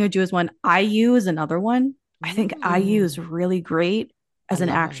 So Han Hyo-ju is one. IU is another one. I think IU is Mm. really great I as an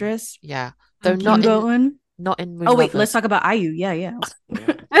love it. actress. Yeah. Though Kim Hmm. Go Eun. not in Moon Oh wait, let's Lovers. talk about IU. Yeah, yeah.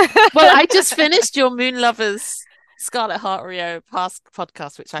 Well, I just finished your Moon Lovers Scarlet Heart Rio past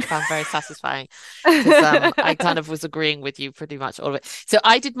podcast, which I found very satisfying because I kind of was agreeing with you pretty much all of it. So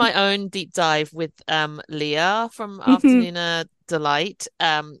I did my own deep dive with Leah from Mhm. Afternoon Delight.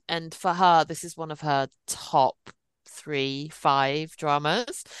 And for her, this is one of her top three, five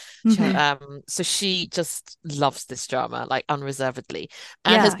dramas. Mhm. So she just loves this drama like unreservedly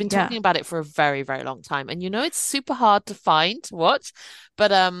and has Yeah, been yeah. talking about it for a very, very long time. And it's super hard to find to watch,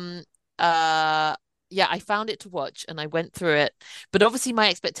 but uh yeah, I found it to watch and I went through it. But obviously my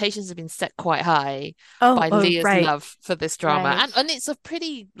expectations have been set quite high Oh, by oh, Leah's right. love for this drama. Right. And it's a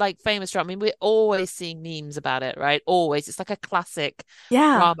pretty like famous drama. I mean, we're always seeing memes about it, right? Always. It's like a classic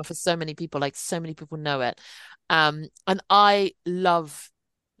Yeah. drama for so many people, like so many people know it. And I love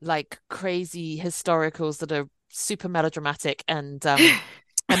like crazy historicals that are super melodramatic and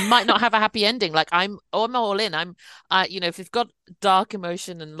might not have a happy ending. Like I'm all in. If you've got dark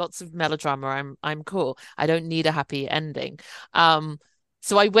emotion and lots of melodrama, I'm cool. I don't need a happy ending. Um,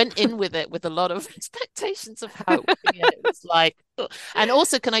 so I went in with it with a lot of expectations of how it would be, and it was like, ugh. And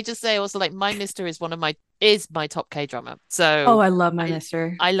also, can I just say, also like My Mister is my top K drama. Oh, So I love my I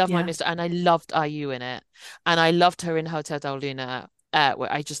mister. I love My Yeah. Mister, and I loved IU in it, and I loved her in Hotel Del Luna.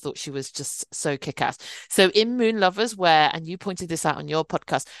 Where I just thought she was just so kick-ass. So in Moon Lovers, and you pointed this out on your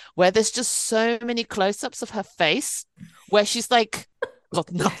podcast, where there's just so many close-ups of her face, where she's like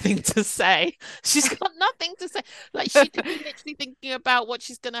got nothing to say. She's got nothing to say. Like she could be literally thinking about what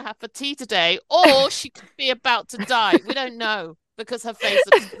she's gonna have for tea today, or she could be about to die. We don't know because her face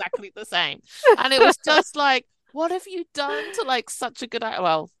looks exactly the same. And it was just like, what have you done to like such a good act?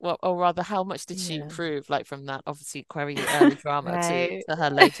 Well, or rather, how much did she Yeah. improve, like from that obviously very early drama to Right. her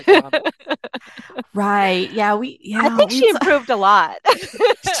later drama? Right. Yeah, I yeah, think we she improved a lot.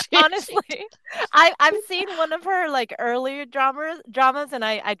 She Honestly. I've seen one of her like earlier dramas and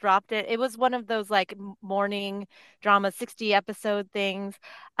I dropped it. It was one of those like morning drama 60 episode things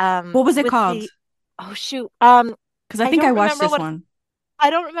What was it with called? the oh shoot. Because I I think I don't watched remember this what one. I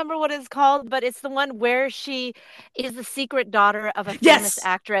don't remember what it's called, but it's the one where she is the secret daughter of a famous Yes.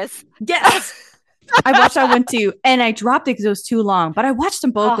 actress. Yes. I watched that one too. And I dropped it because it was too long, but I watched them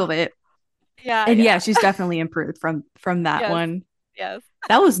both Oh, of it. yeah, And yeah, yeah. she's definitely improved from that Yes, one. yes.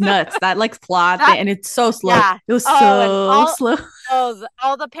 That was nuts. That like plot That thing, and it's so slow. Yeah. It was Oh, and so slow.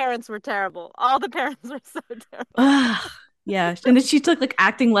 all the parents were terrible. All the parents were so terrible. Yeah. And then she took like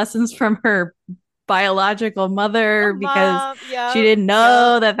acting lessons from her biological mother because Mom, she yep, didn't yep,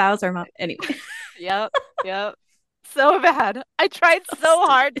 know that that was her mom. Anyway, yep, yep. So bad. I tried so so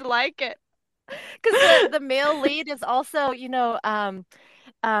hard stupid. to like it because the male lead is also,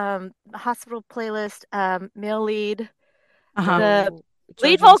 hospital playlist, male lead, Uh huh. the Oh,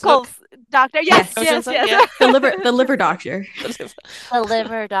 Lead Children's vocals, book. doctor. Yes, Yes. yes, Children's book, yes. yeah. The liver doctor. The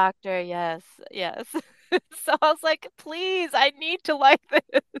liver doctor. Yes, yes. So I was like, please, I need to like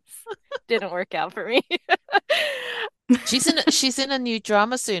this. Didn't work out for me. She's in a new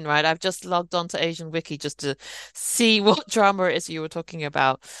drama soon, right? I've just logged on to Asian Wiki just to see what drama it is you were talking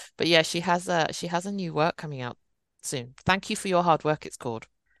about. But yeah, she has a new work coming out soon. Thank you for your hard work, it's called.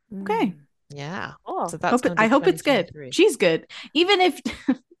 Okay. Mm, Yeah. cool. So that's going to I be hope it's good. 2023. She's good. Even if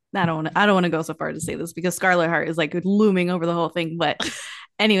I don't want to go so far to say this because Scarlet Heart is like looming over the whole thing. But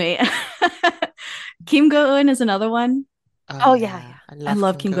anyway, Kim Go Eun is another one. Oh Oh yeah, yeah, yeah. I I love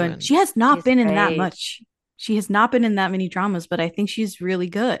love Kim Kim Go Eun. Go-eun. She has not She's been in that great. much. She has not been in that many dramas, but I think she's really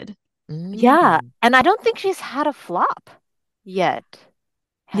good. Yeah, Mm. and I don't think she's had a flop yet.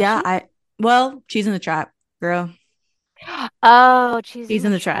 Has Yeah, she? she's in the trap, girl. Oh, she's in She's the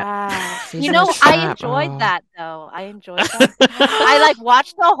in the trap. trap. She's You in a know, I trap. enjoyed Oh. that though. I enjoyed that. I like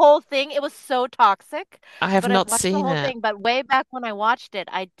watched the whole thing. It was so toxic, I have but I not watched the seen whole it. thing. But way back when I watched it,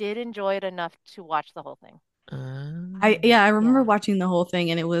 I did enjoy it enough to watch the whole thing. I remember Yeah. watching the whole thing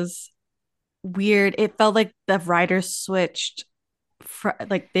and it was weird. It felt like the writers switched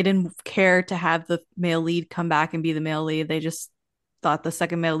like they didn't care to have the male lead come back and be the male lead. They just thought the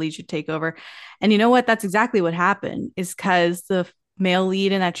second male lead should take over. And you know what? That's exactly what happened. Is because the male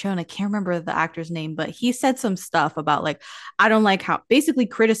lead in that show, and I can't remember the actor's name, but he said some stuff about like I don't like how basically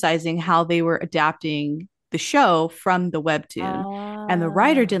criticizing how they were adapting the show from the webtoon, and the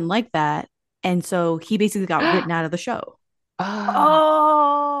writer didn't Oh. like that, and so he basically got written out of the show. Ah,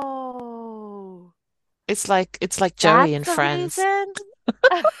 Oh, it's like Joey that's and the Friends. reason.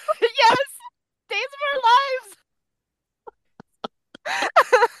 Yes, Days of Our Lives.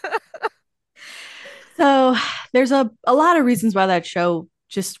 So there's a lot of reasons why that show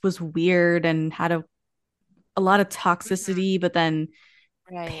just was weird and had a lot of Mhm. toxicity, but then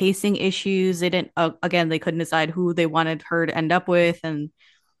Right. pacing issues. They didn't, again, they couldn't decide who they wanted her to end up with. And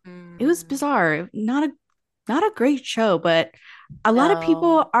it was Mm, bizarre. Not a great show, but a lot of no.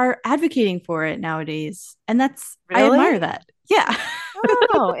 people are advocating for it nowadays. And I Really? admire that. Yeah.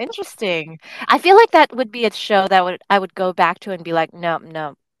 Oh, interesting. I feel like that would be a show that would I would go back to and be like, no,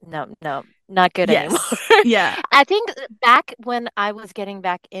 no, no, no, not good anymore. Yes. Yeah. I think back when I was getting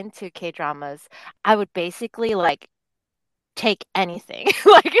back into K-dramas, I would basically like take anything.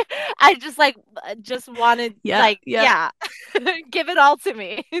 Like I just like just wanted Yeah. like Yeah. yeah, give it all to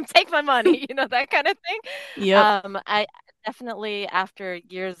me. Take my money, that kind of thing. Yep. I definitely after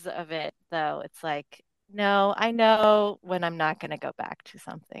years of it though, it's like no, I know when I'm not going to go back to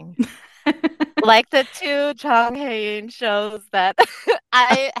something. Like the two Chong Hae-in shows that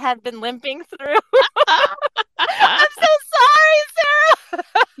I have been limping through. I'm so sorry,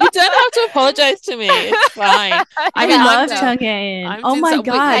 You don't have to apologize to me. It's fine. Sarah. I I mean, Yeah, I I'm love doing, know. Chung In. I'm Oh doing my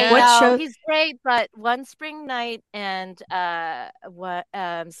something, but God. I What yeah, know show? he's great, but One Spring Night and what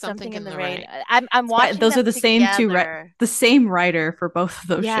something Something in in the the Rain. rain. I'm watching Those are them the same together. the same writer for both of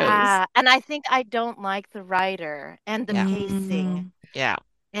those shows. Yeah, and I think I don't like the writer and the Yeah, pacing. Mm, yeah,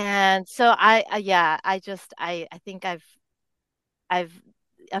 And so yeah, I think I've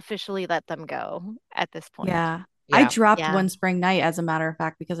officially let them go at this point. yeah. I yeah. dropped Yeah. One Spring Night as a matter of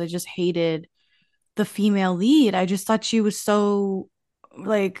fact because I just hated the female lead. I just thought she was so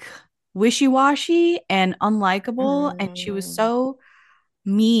like wishy-washy and unlikable, and she was Mm. so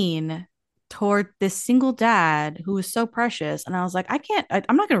mean toward this single dad who was so precious. And I was like,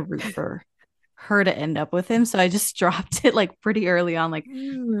 I'm not gonna root for her to end up with him. So I just dropped it like pretty early on, like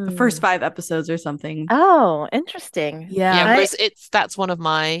the first Hmm. 5 episodes or something. Oh, interesting. Yeah, Yeah. I whereas that's one of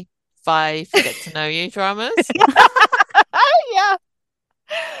my five get to know you dramas. yeah.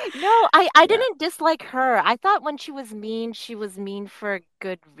 No, I Yeah. didn't dislike her. I thought when she was mean for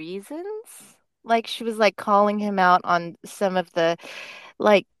good reasons. Like she was like calling him out on some of the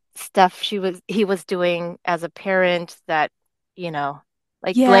like stuff he was doing as a parent that, you know,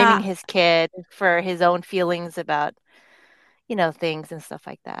 like blaming Yeah. his kid for his own feelings about, things and stuff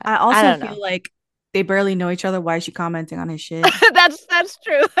like that. I I also don't feel know. like they barely know each other. Why is she commenting on his shit? That's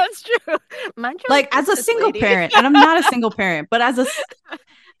true. That's true. Mind your own Like as a business, single lady. parent, and I'm not a single parent, but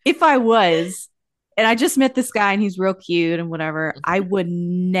if I was, and I just met this guy and he's real cute and whatever, I would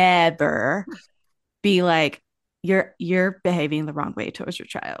never be like, you're behaving the wrong way towards your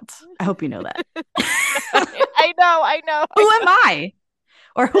child. I hope you know that. I know, I know, Who I am I?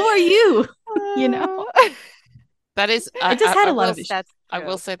 Or who are you? You know? know. That is, I I, just I, had I a lot will, of issues. That's I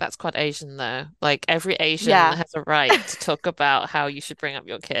will true. say that's quite Asian though. Like every Asian Yeah. has a right to talk about how you should bring up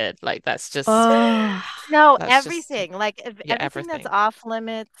your kid. Like Oh, No, that's just, everything. Like yeah, everything that's everything. off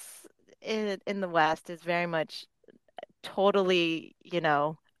limits in the West is very much totally,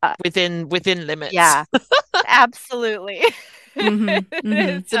 within limits. yeah, absolutely.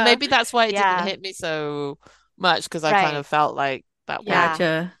 Mm-hmm. So So, maybe that's why it didn't yeah, hit me so much because I kind right. of felt like that was. Yeah,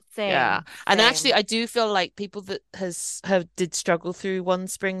 Gotcha. Yeah. same, And actually same. I do feel like people that have did struggle through One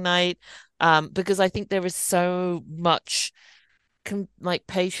Spring Night, because I think there is so much like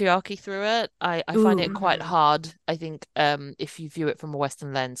patriarchy through it. I find it Ooh. quite Hmm. hard, I think, if you view it from a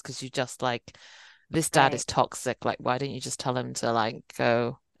Western lens, because you just like, this dad Right. is toxic. Like, why don't you just tell him to like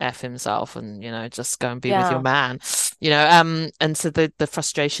go F himself and, just go and be with your Yeah. man? And so the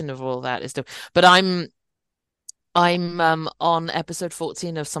frustration of all that is but I'm on episode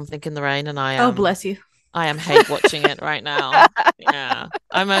 14 of Something in the Rain, and Oh, bless you. I am hate watching it right now. Yeah.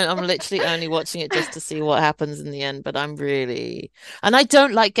 I'm literally only watching it just to see what happens in the end, but and I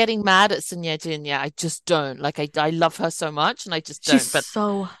don't like getting mad at Sun Ye-jin. Yeah, I just don't. Like, I love her so much, and I just She's don't.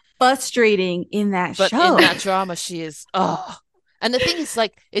 so frustrating in that But in show. that drama she is, oh. And the thing is,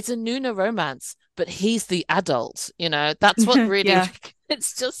 like, it's a Nuna romance, but he's the adult, That's what really Yeah.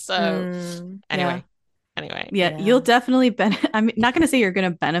 it's just so. Mm, Yeah. Anyway, anyway. Yeah, you'll yeah. definitely benefit. I'm not going to say you're going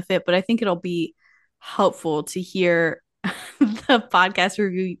to benefit, but I think it'll be helpful to hear the podcast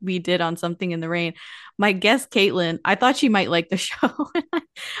review we did on Something in the Rain. My guest, Caitlin, I thought she might like the show.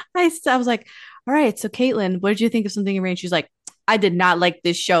 I was like, all right, so Caitlin, what did you think of Something in the Rain? She's like, I did not like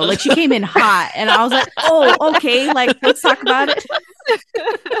this show. Like, she came in hot, and I was like, oh, okay, like, let's talk about it.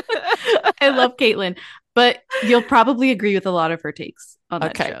 I love Caitlin, but you'll probably agree with a lot of her takes on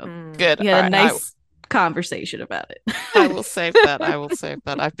that Okay, show. Mm. good. We All had a right. nice conversation about it. I will save that. I will save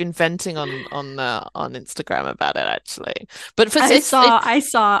that. I've been venting on Instagram about it, actually. But for I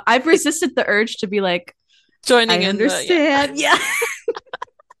saw. I've resisted the urge to be like, joining I in the, yeah. understand. Yeah.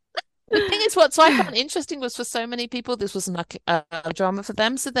 The thing is, what I found interesting was, for so many people, this was not a drama for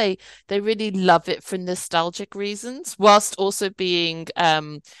them, so they really love it for nostalgic reasons, whilst also being,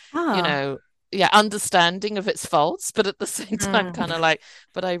 you Ah, know, yeah, understanding of its faults, but at the same time, kind Mm. of like,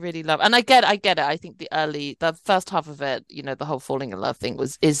 but I really love, and I get it. I think the first half of it, the whole falling in love thing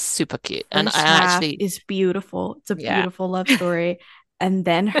is super cute, and I first half actually, is beautiful. It's a yeah, beautiful love story. And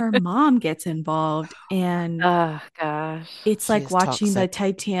then her mom gets involved, and Oh gosh. it's she like is watching the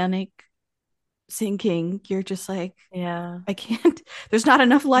toxic. Titanic sinking. You're just like, Yeah. I can't, there's not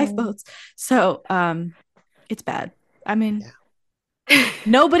enough Mm. lifeboats. So it's bad. I mean,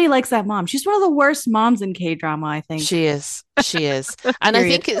 nobody likes that mom. She's one of the worst moms in K drama, I think. She is. She is. And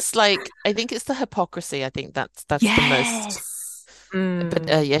Period. I think it's the hypocrisy. I think that's the most. Yes. But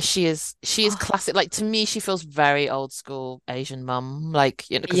Mm. yeah, she is Oh, classic. Like, to me, she feels very old school Asian mum. Like,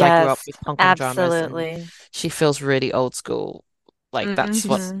 because I grew up Yes, with Hong Kong dramas, and absolutely. she feels really old school. Like, she's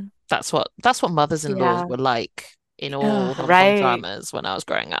Hmm. that's what mothers-in-laws Yeah. were like in ugh, all Hong Kong Right. dramas when I was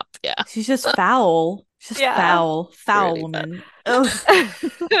growing up. Yeah. she's just foul. She's just Yeah. foul, foul Really bad. woman.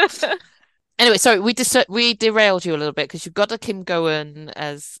 Ugh. Anyway, sorry, we derailed you a little bit because you've got a Kim Go-eun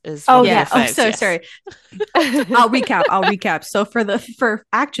as Oh one of your Yeah. Oh, faves. so Yes. sorry. I'll recap. So for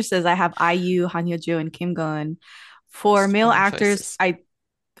actresses, I have IU, Han Hyo-joo, and Kim Gun. For male Strong actors, choices.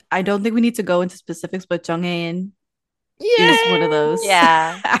 I don't think we need to go into specifics, but Jung Hae-in is one of Yeah. those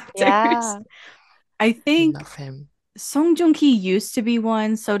Yeah. actors. Yeah. I think Love him. Song Joong Ki used to be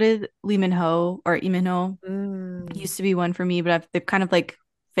one. So did Lee Min Ho or Lee Min Ho Mm. used to be one for me, but they've kind of like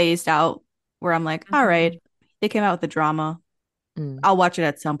phased out. Where I'm like, all right, Mhm. they came out with the drama. Mm. I'll watch it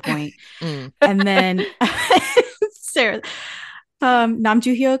at some point. Mm. And then Sarah, Nam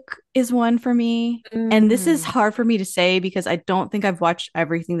Joo Hyuk is one for me. And this is Mm. hard for me to say because I don't think I've watched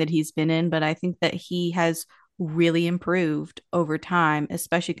everything that he's been in, but I think that he has really improved over time,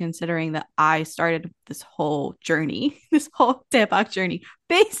 especially considering that I started this whole journey, this whole Daebak journey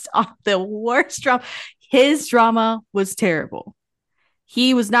based on the worst drama. His drama was terrible.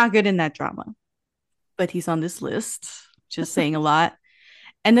 He was not good in that drama, but he's on this list, just saying a lot.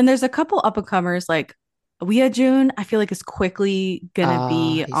 And then there's a couple up and comers like Wea Jun, I feel like is quickly gonna Ah,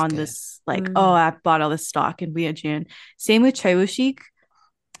 be he's on good. this, like, oh, Mm. I bought all this stock in Wea Jun. Same with Choi Woo-shik.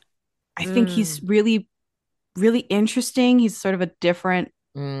 I think he's Mm. really, really interesting. He's sort of a different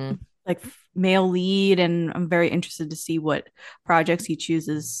Mm. like male lead, and I'm very interested to see what projects he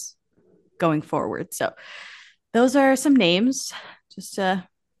chooses going forward. So those are some names just to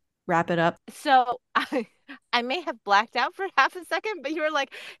wrap it up. So I may have blacked out for half a second, but you were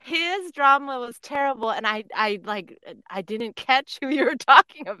like, his drama was terrible, and I didn't catch who you were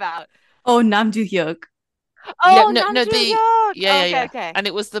talking about. Oh, Nam Joo Hyuk. Yeah, Oh, no, Nam no, Joo Hyuk. yeah, Oh, yeah, okay, yeah. okay. And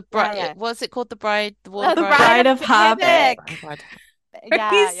it was the Yeah, bride. yeah. Was it called the Water The The Bride? Bride Bride of of Hibik. Habit. Bride.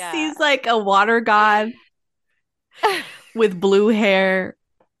 Yeah, yeah. He's like a water god with blue hair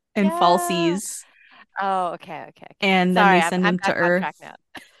and Yeah. falsies. Oh, okay, okay, okay. and then Sorry, they I'm send I'm him to back on Earth. track now.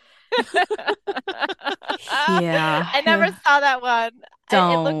 Yeah, I never saw that one. It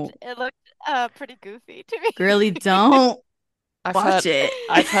looked don't, it looked pretty goofy to girly, me. don't I've heard watch it.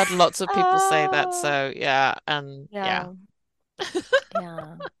 I've heard lots of people say that, Oh, so yeah, and yeah. yeah,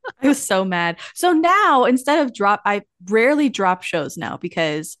 yeah. I was so mad. So now instead of drop, I rarely drop shows now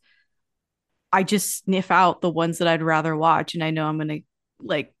because I just sniff out the ones that I'd rather watch and I know I'm gonna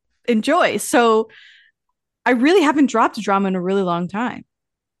like enjoy. So I really haven't dropped a drama in a really long time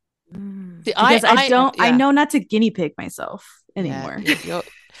See, because I yeah. know not to guinea pig myself Yeah, anymore.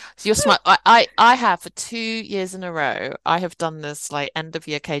 you're smart. I have for 2 years in a row, I have done this like end of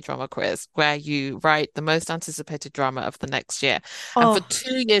year K-drama quiz where you write the most anticipated drama of the next year. And for Oh,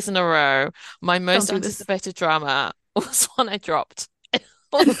 2 years in a row, my don't most do this. anticipated drama was one I dropped.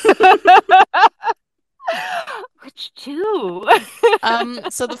 Which two?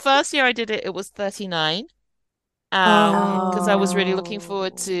 So the first year I did it, it was 39. Because I was really looking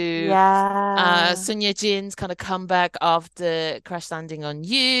forward Oh, to yeah. Sun Ye-jin's kind of comeback after Crash Landing on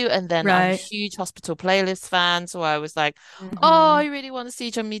You, and then I'm a Right. huge Hospital Playlist fan, so I was like, oh, I Hmm. really want to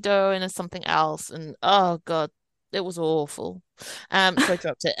see Jeon Mi-do in a something else, and oh God, it was awful. So I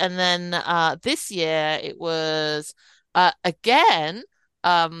dropped it, and then this year it was again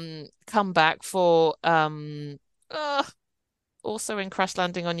comeback for also in Crash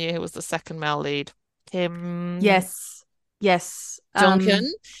Landing on You, who was the second male lead, Kim. Yes. Yes. Jong-hyun,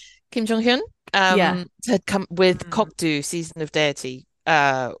 Kim Jong-hyun, Yeah. had come with Mm. Kokdu, Season of Deity,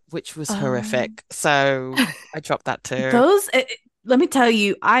 which was Oh. horrific. So I dropped that too. Those let me tell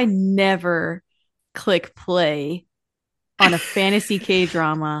you, I never click play on a fantasy K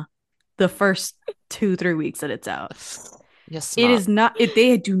drama the first 2, 3 weeks that it's out. You're It smart. is not it,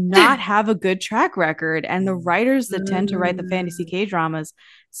 they do not have a good track record, and the writers that tend to write the fantasy Mm. K dramas,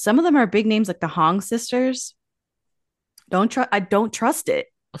 some of them are big names like the Hong sisters. I don't trust it.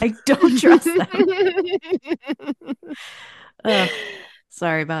 I don't trust them. Ugh,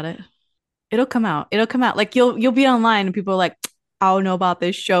 sorry about it. It'll come out. It'll come out. Like you'll be online and people are like, I don't know about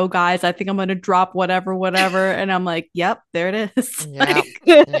this show, guys. I think I'm gonna drop whatever, whatever. And I'm like, yep, there it is. Yeah, Like,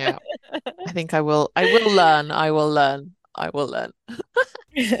 yeah. I think I will. I will learn. I will learn. I will learn.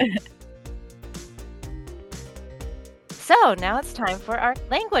 So now it's time for our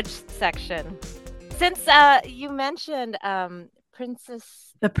language section. Since you mentioned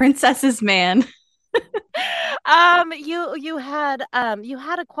Princess, the princess's man. you had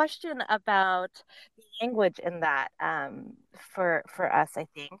a question about the language in that for us, I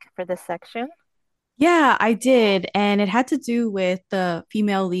think, for this section. Yeah, I did. And it had to do with the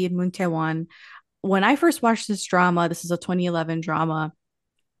female lead, Moon Tae-won. When I first watched this drama, this is a 2011 drama,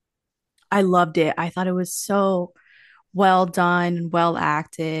 I loved it. I thought it was so well done, well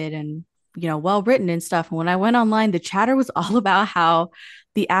acted, and well written and stuff. And when I went online, the chatter was all about how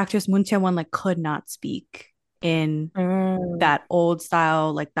the actress Moon Tae-won like could not speak in Mm. that old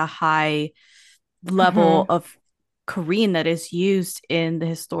style, like the high level Hmm. of Korean that is used in the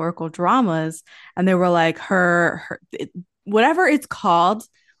historical dramas. And they were like, whatever it's called,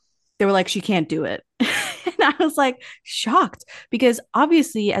 they were like, she can't do it. And I was like shocked because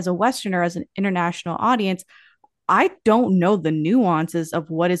obviously, as a Westerner, as an international audience, I don't know the nuances of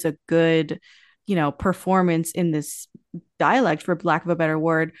what is a good, performance in this dialect, for lack of a better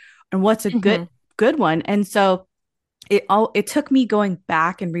word, and what's a good Hmm. good one. And so it took me going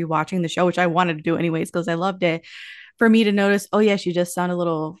back and rewatching the show, which I wanted to do anyways because I loved it, for me to notice, oh yeah, she just sounded a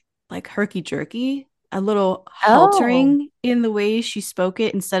little like herky jerky, a little Oh. haltering in the way she spoke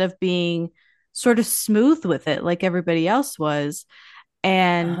it instead of being sort of smooth with it like everybody else was.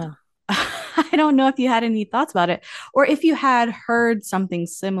 And Uh-huh. I don't know if you had any thoughts about it or if you had heard something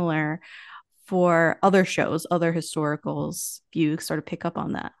similar for other shows, other historicals, if you sort of pick up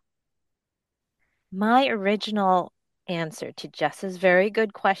on that. My original answer to Jess's very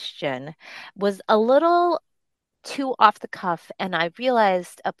good question was a little too off the cuff, and I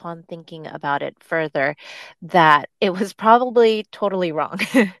realized upon thinking about it further that it was probably totally wrong.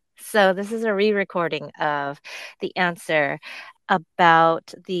 So this is a re-recording of the answer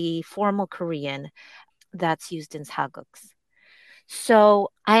about the formal Korean that's used in saguks.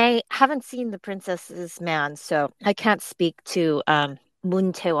 So I haven't seen The Princess's Man, so I can't speak to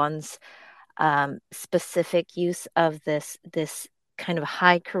Moon Tae-won's specific use of this kind of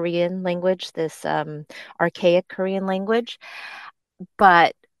high Korean language, this archaic Korean language.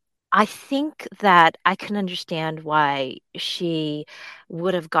 But I think that I can understand why she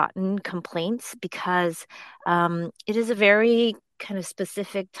would have gotten complaints because it is a very kind of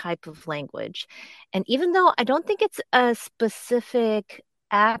specific type of language. And even though I don't think it's a specific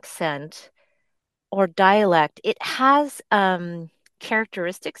accent, or dialect, it has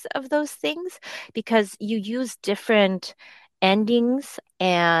characteristics of those things because you use different endings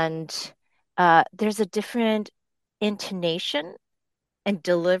and there's a different intonation and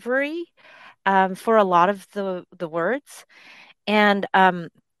delivery for a lot of the words. And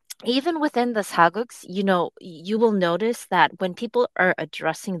even within the saguks, you will notice that when people are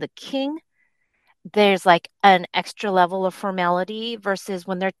addressing the king, there's like an extra level of formality versus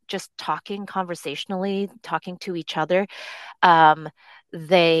when they're just talking conversationally, talking to each other. Um,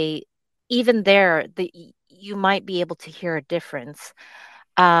 they even there, you might be able to hear a difference.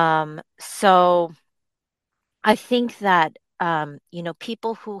 So I think that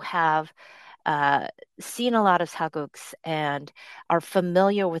people who have uh, seen a lot of saguks and are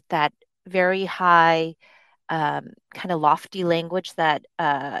familiar with that very high, kind of lofty language that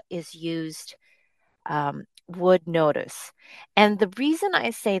is used would notice. And the reason I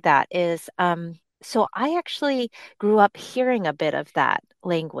say that is so I actually grew up hearing a bit of that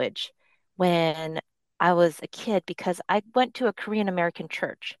language when I was a kid because I went to a Korean American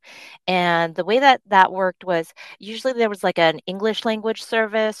church. And the way that that worked was usually there was like an English language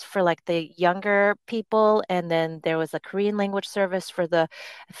service for like the younger people, and then there was a Korean language service for the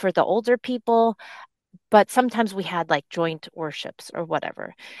older people, but sometimes we had like joint worships or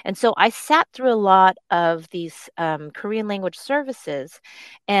whatever. And so I sat through a lot of these Korean language services,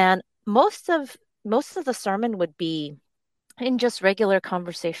 and most of the sermon would be in just regular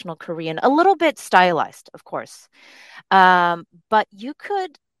conversational Korean, a little bit stylized, of course. But you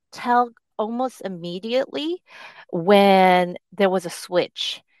could tell almost immediately when there was a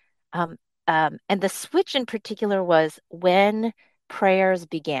switch. Um, and the switch in particular was when prayers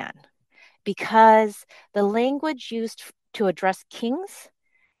began because the language used to address kings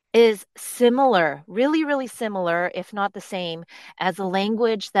is similar, really, really similar, if not the same, as a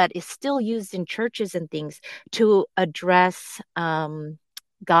language that is still used in churches and things to address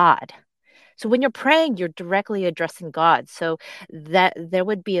God. So when you're praying, you're directly addressing God. So that there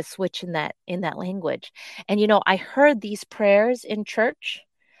would be a switch in that language. And I heard these prayers in church,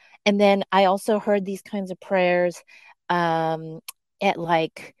 and then I also heard these kinds of prayers um, at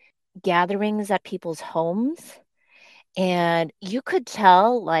like gatherings at people's homes. And you could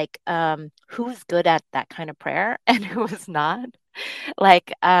tell like who's good at that kind of prayer and who is not.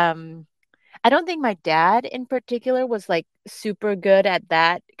 Like I don't think my dad in particular was like super good at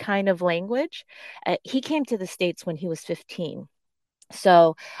that kind of language. He came to the States when he was 15.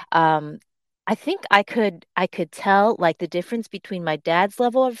 So, um, I think I could tell like the difference between my dad's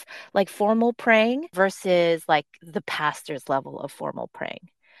level of like formal praying versus like the pastor's level of formal praying.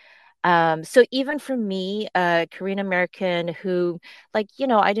 So even for me, a Korean American who like,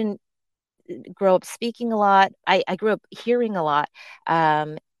 I didn't grow up speaking a lot. I grew up hearing a lot.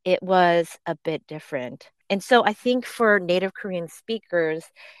 It was a bit different. And so I think for native Korean speakers,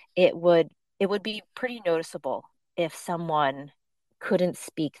 it would it would be pretty noticeable if someone couldn't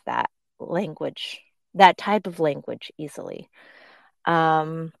speak that language, that type of language easily.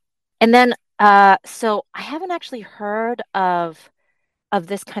 Um, and then so I haven't actually heard of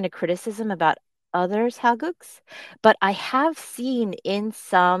this kind of criticism about other Saguks, but I have seen in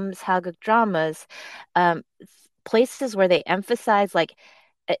some Saguk dramas places where they emphasize, like,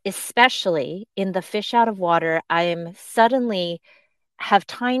 especially in the fish out of water, I'm suddenly have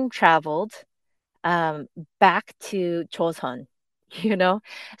time traveled um, back to Joseon. You know,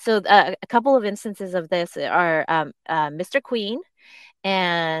 so a couple of instances of this are Mr. Queen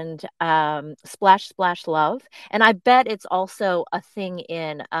and Splash Splash Love. And I bet it's also a thing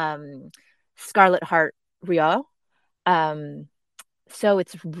in Scarlet Heart Ryo. Um, so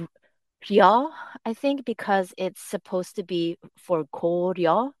it's Ryo, I think, because it's supposed to be for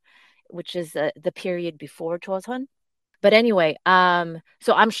Koryo, which is the period before Joseon. But anyway,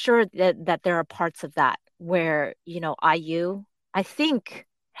 so I'm sure that there are parts of that where, IU, I think,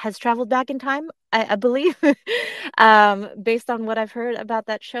 has traveled back in time, I believe, based on what I've heard about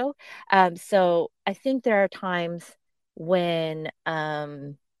that show. So I think there are times when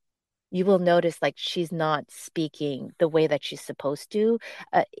you will notice like she's not speaking the way that she's supposed to,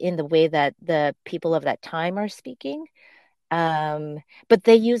 in the way that the people of that time are speaking. Um, but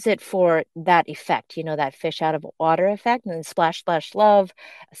they use it for that effect, that fish out of water effect. And then Splash Splash Love,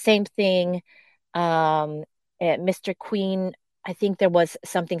 same thing. Um, Mr. Queen, I think there was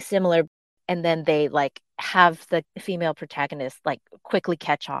something similar, and then they like have the female protagonist like quickly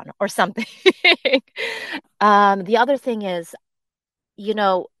catch on or something. The other thing is, you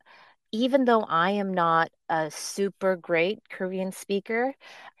know, even though I am not a super great Korean speaker,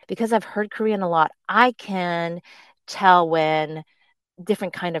 because I've heard Korean a lot, I can tell when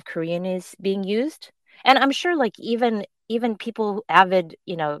different kind of Korean is being used. And I'm sure like even people avid,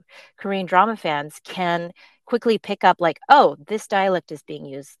 Korean drama fans can quickly pick up like, oh, this dialect is being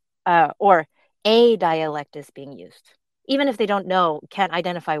used, or a dialect is being used. Even if they don't know, can't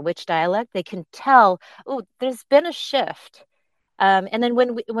identify which dialect, they can tell, oh, there's been a shift. And then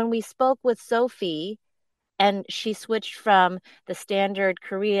when we spoke with Sophie and she switched from the standard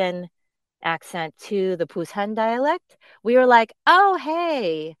Korean accent to the Busan dialect, we were like, oh,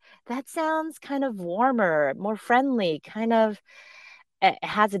 hey, that sounds kind of warmer, more friendly, kind of it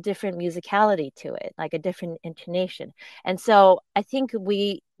has a different musicality to it, like a different intonation. And so I think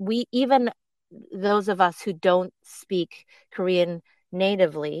we even those of us who don't speak Korean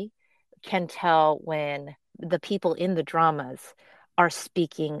natively can tell when the people in the dramas are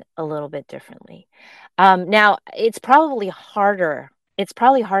speaking a little bit differently. Now, It's probably harder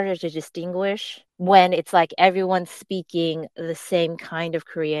to distinguish when it's like everyone's speaking the same kind of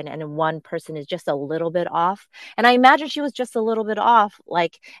Korean and one person is just a little bit off. And I imagine she was just a little bit off,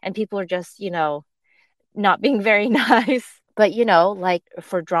 like, and people are just, not being very nice. But, like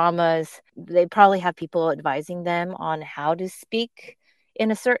for dramas, they probably have people advising them on how to speak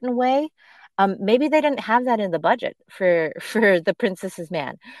in a certain way. Maybe they didn't have that in the budget for the Princess's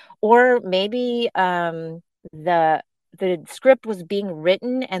Man, or maybe the script was being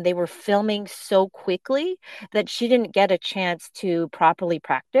written and they were filming so quickly that she didn't get a chance to properly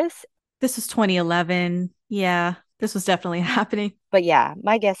practice. This was 2011. Yeah, this was definitely happening. But yeah,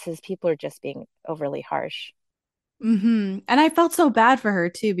 my guess is people are just being overly harsh. And I felt so bad for her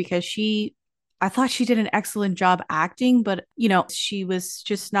too because I thought she did an excellent job acting, but she was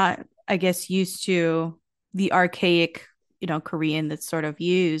just not, I guess, used to the archaic, Korean that's sort of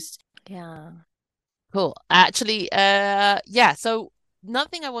used. Yeah. Cool. Actually, yeah. So another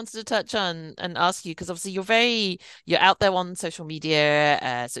thing I wanted to touch on and ask you, because obviously you're out there on social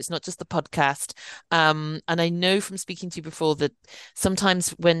media, so it's not just the podcast. And I know from speaking to you before that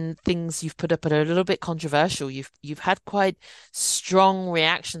sometimes when things you've put up are a little bit controversial, you've had quite strong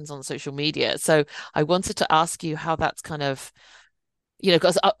reactions on social media. So I wanted to ask you how that's kind of,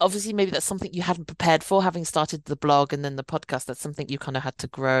 because obviously maybe that's something you hadn't prepared for, having started the blog and then the podcast. That's something you kind of had to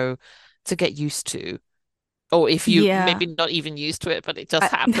grow to get used to. Or if you Yeah. maybe not even used to it, but it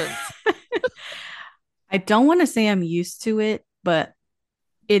just I, happens. I don't want to say I'm used to it, but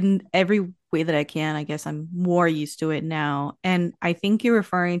in every way that I can, I guess I'm more used to it now. And I think you're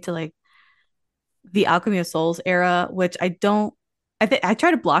referring to like the Alchemy of Souls era, which I try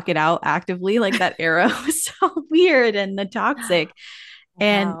to block it out actively. Like that era was so weird and the toxic.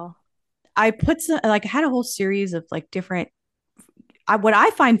 And Wow. I put some like I had a whole series of like different what I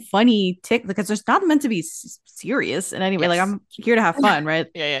find funny tick because it's not meant to be serious in any way. Like Yes. I'm here to have fun, right?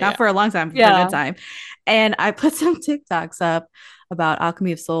 Yeah, yeah, Not yeah. for a long time, for a good Yeah. time. And I put some TikToks up about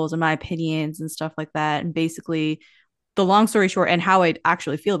Alchemy of Souls and my opinions and stuff like that. And basically, the long story short, and how I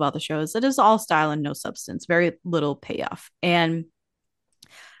actually feel about the show is that it's all style and no substance, very little payoff. And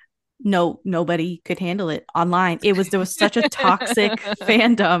nobody could handle it online. There was such a toxic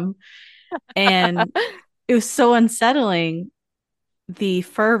fandom, and it was so unsettling the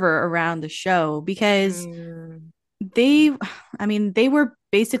fervor around the show because Mm. they they were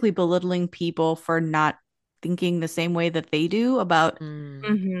basically belittling people for not thinking the same way that they do about Mm,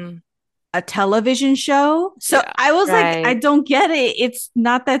 Mm-hmm. a television show. So yeah. I was like, I Right. don't get it. It's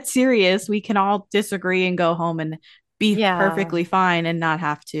not that serious. We can all disagree and go home and be Yeah. perfectly fine and not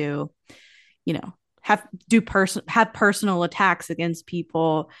have to, you know, have personal attacks against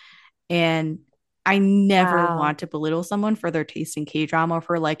people. And I never Wow. want to belittle someone for their taste in K drama or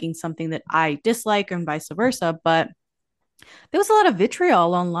for liking something that I dislike and vice versa. But there was a lot of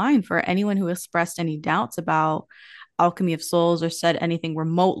vitriol online for anyone who expressed any doubts about Alchemy of Souls or said anything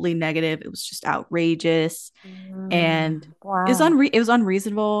remotely negative. It was just outrageous and Wow. it was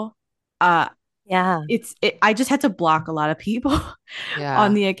unreasonable. Uh Yeah. I just had to block a lot of people on Yeah.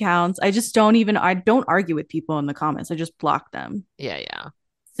 the accounts. I don't argue with people in the comments. I just block them. Yeah, yeah. Yeah.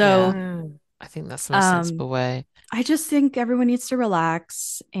 So Mm. I think that's the most um sensible way. I just think everyone needs to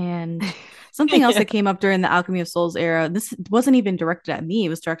relax. And something else Yeah. that came up during the Alchemy of Souls era, this wasn't even directed at me, it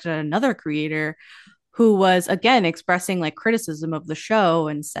was directed at another creator who was again expressing like criticism of the show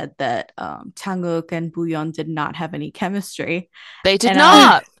and said that Tanguk and Buyeon did not have any chemistry. They did And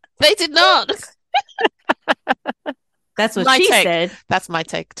not. They did not. that's what My she take. said. That's my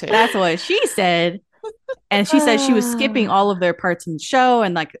take too. That's what she said. And she said she was skipping all of their parts in the show.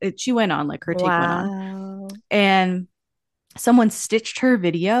 And like she went on, like her take went on. Wow. And someone stitched her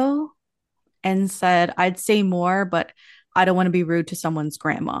video and said, I'd say more, but I don't want to be rude to someone's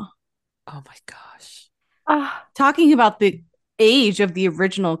grandma. Oh my gosh. Ah, Talking about the age of the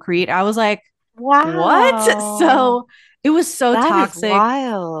original creator. I was like, what? Wow. So it was so That is toxic. It was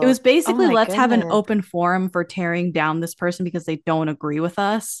wild. Oh basically my let's have an goodness. open forum for tearing down this person because they don't agree with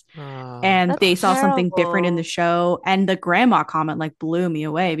us. Oh And That's they saw gosh. something different in the terrible. show. And the grandma comment like blew me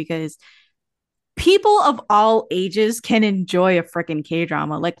away because people of all ages can enjoy a freaking K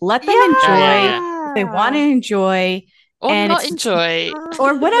drama. Like, let them Yeah, yeah, enjoy yeah. what they want to enjoy. Or And not it's, enjoy.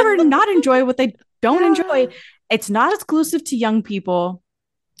 or whatever, not enjoy what they don't enjoy. Yeah. It's not exclusive to young people.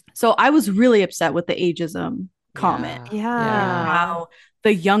 So I was really upset with the ageism comment Yeah, and yeah. Yeah. how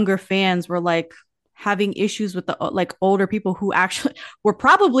the younger fans were like having issues with the like older people who actually were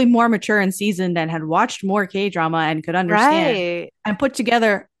probably more mature and seasoned and had watched more K drama and could understand Right. and put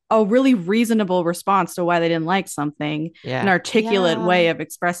together a really reasonable response to why they didn't like something, an Yeah. articulate Yeah. way of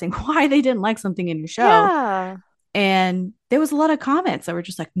expressing why they didn't like something in your show. Yeah. And there was a lot of comments that were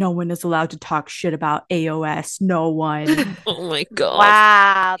just like, no one is allowed to talk shit about AOS. No one. Oh my God.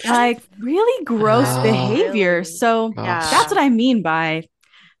 Wow. Like really gross That is Oh behavior. really, So gosh. that's yeah. what I mean by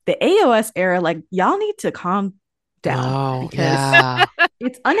the AOS era. Like, y'all need to calm down Oh because yeah.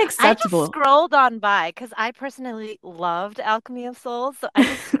 it's I just unacceptable. scrolled on by because I personally loved Alchemy of Souls. So I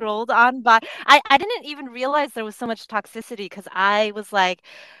just scrolled on by. I didn't even realize there was so much toxicity because I was like,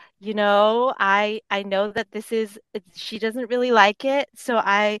 I know that she doesn't really like it. So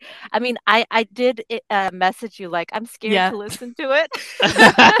I mean, I did message you like I'm scared Yeah. to listen to it.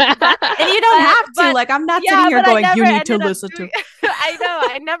 but And you don't have to. but Like, I'm not sitting yeah, here but I going, never you need to ended up listen to. doing I know,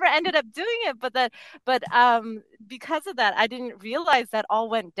 I never ended up doing it, but because of that, I didn't realize that all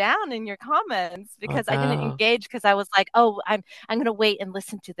went down in your comments Oh because I didn't no. engage because I was like, "Oh, I'm gonna wait and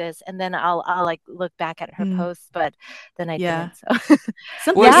listen to this and then I'll like look back at her Mm, posts," but then I yeah. didn't. So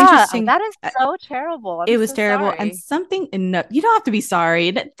Something Was yeah, interesting. that is so terrible. I'm It was so terrible. And sorry. something, no, you don't have to be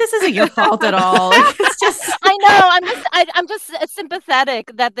sorry. This isn't your fault at all. Like, it's just, I know. I'm just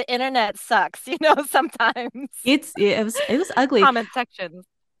sympathetic that the internet sucks, sometimes. it was ugly. Comment sections.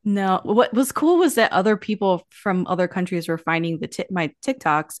 No, what was cool was that other people from other countries were finding my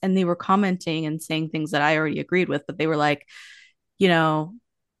TikToks and they were commenting and saying things that I already agreed with, but they were like, you know,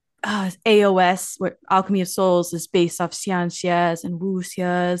 AOS, what Alchemy of Souls is based off xianxias and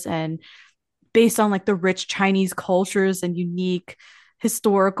wuxias and based on like the rich Chinese cultures and unique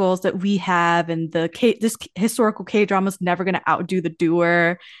historicals that we have, and this historical K drama is never going to outdo the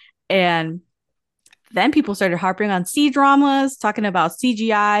doer. And then people started harping on C dramas, talking about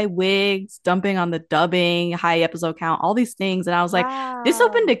CGI, wigs, dumping on the dubbing, high episode count, all these things. And I was like, this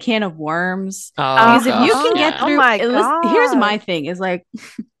opened Wow. a can of worms. Oh Because if you gosh, can Uh-huh. get yeah. Oh through, my here's my gosh. thing is like,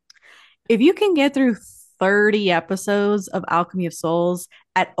 if you can get through 30 episodes of Alchemy of Souls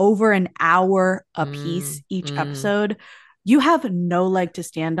at over an hour a piece each Mm. episode, you have no leg to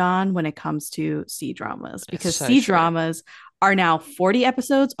stand on when it comes to C dramas It's because so C true. dramas are now 40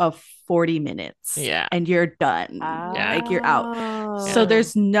 episodes of 40 minutes Yeah. and you're done. Yeah. Like you're out. So Yeah. Oh.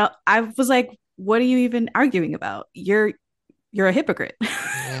 there's no, I was like, what are you even arguing about? You're a hypocrite.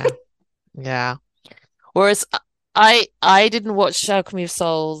 Yeah. Yeah. Whereas I didn't watch Alchemy of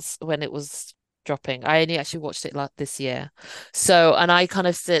Souls when it was dropping. I only actually watched it like this year. So, and I kind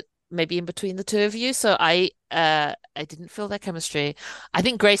of sit maybe in between the two of you. So I didn't feel their chemistry. I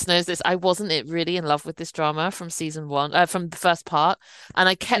think Grace knows this. I wasn't really in love with this drama from season one, from the first part. And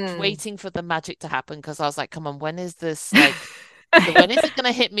I kept Mm. waiting for the magic to happen because I was like, come on, when is this like when is it going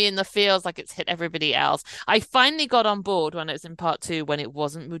to hit me in the feels like it's hit everybody else? I finally got on board when it was in part two when it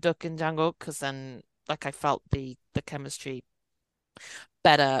wasn't Mudok and Django because then like I felt the chemistry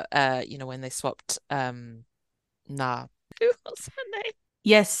better. When they swapped nah who was her name?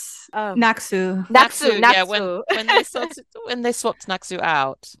 Yes, Oh. Naksu. Natsu, Naksu. Yeah, Natsu. when they swapped Naksu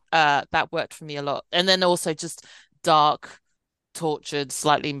out, that worked for me a lot. And then also just dark, tortured,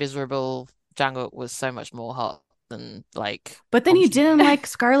 slightly miserable Django was so much more hot than like But then you didn't like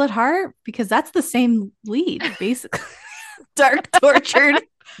Scarlet Heart because that's the same lead, basically. Dark, tortured,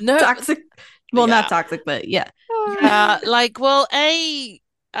 no, toxic. Well, not yeah. toxic, but yeah. Yeah, like, well,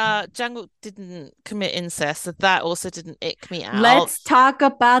 Django didn't commit incest, so that also didn't ick me out. Let's talk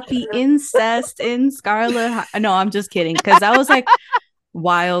about the incest in Scarlet Heart. No, I'm just kidding. Because I was like,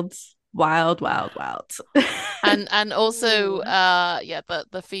 wild, wild, wild, wild. And also, Ooh. yeah,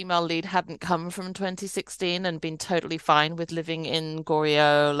 the female lead hadn't come from 2016 and been totally fine with living in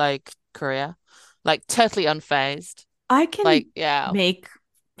Goryeo, like Korea, like totally unfazed. I can Like, yeah, make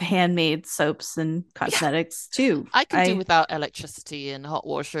handmade soaps and yeah, cosmetics too. I can do without electricity and hot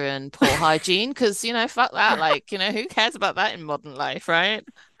water and poor hygiene because, fuck that. Like, who cares about that in modern life, right?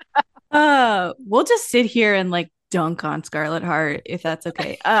 We'll just sit here and like dunk on Scarlet Heart if that's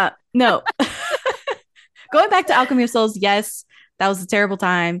okay. No. Going back to Alchemy of Souls, yes, That was a terrible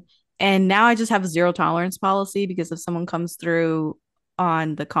time. And now I just have a zero tolerance policy because if someone comes through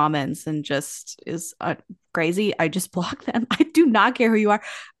on the comments and just is crazy, I just block them. I do not care who you are.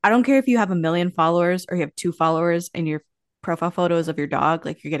 I don't care if you have a million followers or you have 2 followers and your profile photos of your dog,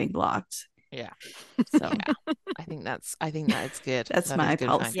 like you're getting blocked. Yeah. So Yeah. I think that is good. that's That is my good,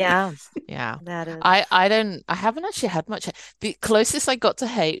 fine. policy. Yeah, Yeah. that is. I haven't actually had much. The closest I got to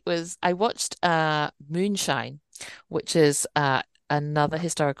hate was I watched Moonshine, which is another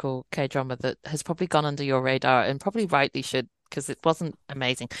historical K-drama that has probably gone under your radar and probably rightly should because it wasn't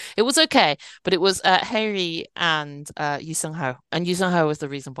amazing. It was okay, but it was Haeri and Yu Sung-ho. And Yu Sung-ho was the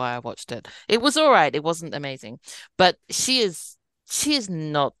reason why I watched it. It was all right. It wasn't amazing. But she is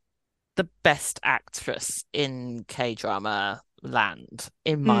not the best actress in K-drama land,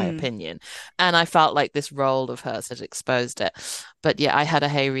 in my Mm, opinion. And I felt like this role of hers had exposed it. But yeah, I had a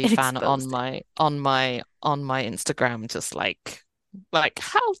Haeri it fan exposed it. on my Instagram, just like,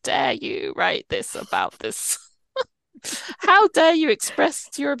 how dare you write this about this? How dare you express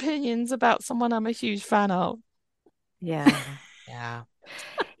your opinions about someone I'm a huge fan of? Yeah. Yeah.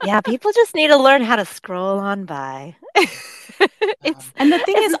 Yeah, people just need to learn how to scroll on by. It's And the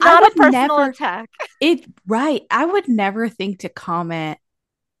thing it's is, I not a would personal never attack. right. I would never think to comment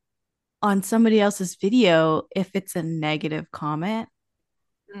on somebody else's video if it's a negative comment.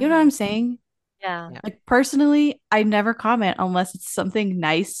 You know what Mhm. I'm saying? Yeah. Yeah. Like personally, I never comment unless it's something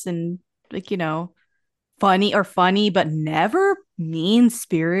nice and like, funny, but never mean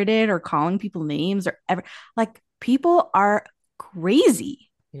spirited or calling people names or ever. Like people are crazy.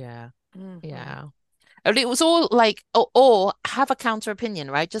 Yeah. Mhm. Yeah. And it was all like, or have a counter opinion,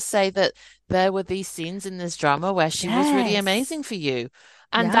 right? Just say that there were these scenes in this drama where she was really Yes. amazing for you.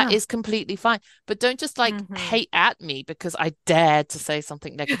 And that Yeah. is completely fine. But don't just like Mhm. hate at me because I dared to say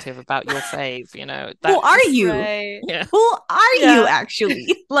something negative about your fave, you know? Who That are just, you? Right. yeah. Who are you Yeah.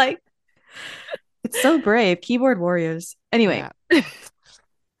 actually? Like, it's so brave. Keyboard warriors. Anyway, Yeah.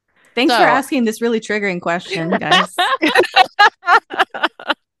 thanks for So asking this really triggering question, guys.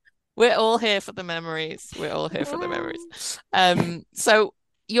 we're all here for the memories. We're all here for the memories. So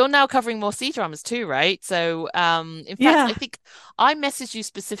you're now covering more C dramas too, right? So, in fact, I Yeah. think I messaged you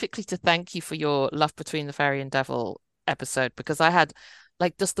specifically to thank you for your Love Between the Fairy and Devil episode because I had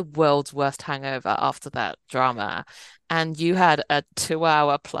like just the world's worst hangover after that drama, and you had a 2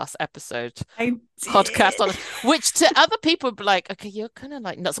 hour plus episode I podcast did. on it, which to other people would be like, okay, you're kind of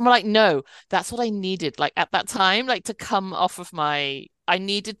like nuts. I'm like, no, that's what I needed. Like at that time, like to come off of I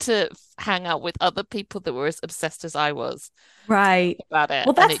needed to hang out with other people that were as obsessed as I was Right. about it.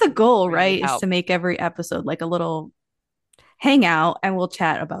 Well, And that's it the goal, really right? Is to helped. make every episode like a little hangout and we'll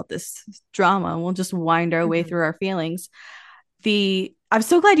chat about this drama and we'll just wind our way Mhm. through our feelings. I'm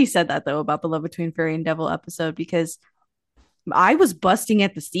so glad you said that though about the Love Between Fairy and Devil episode because I was busting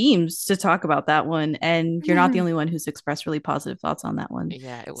at the seams to talk about that one, and you're not the Mhm. only one who's expressed really positive thoughts on that one.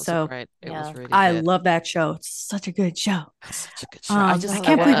 Yeah, So it was Yeah. really I good. love that show. It's such a good show. It's such a good show. I I just, I So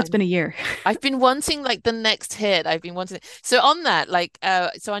can't want believe to it's good. been a year. I've been wanting like the next hit. I've been wanting. So on that, like,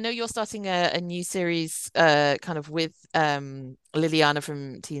 so I know you're starting a new series, kind of with Liliana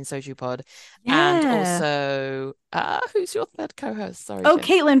from Teen Soju Pod, and Yeah. also, who's your third co-host? Sorry, Oh, Jess.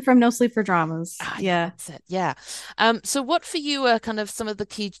 Caitlin from No Sleep for Dramas. Ah, yeah, Yeah. that's it. Yeah. So what for you are kind of some of the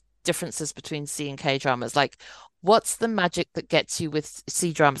key differences between C and K dramas? Like, what's the magic that gets you with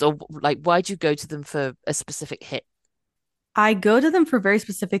C dramas, or like, why do you go to them for a specific hit? I go to them for very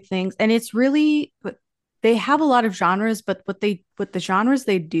specific things, and it's really they have a lot of genres, but what the genres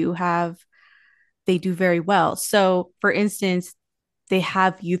they do have, they do very well. So, for instance, they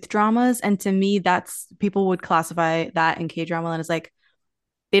have youth dramas, and to me, that's people would classify that in K drama, and it's like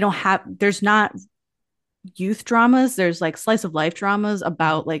they don't have. There's not youth dramas. There's like slice of life dramas Mhm.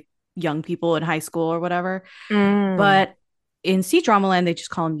 about like young people in high school or whatever. Mm. But in C drama land, they just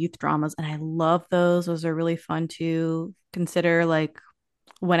call them youth dramas, and I love those. Those are really fun to consider. Like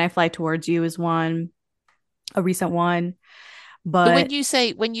When I Fly Towards You is one, a recent one. So But when you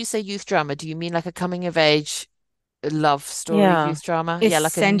say youth drama, do you mean like a coming of age love story Yeah. youth drama? Yeah,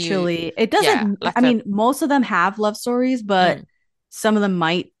 like a new, essentially, it yeah, doesn't, I like a mean, most of them have love stories, but mm, some of them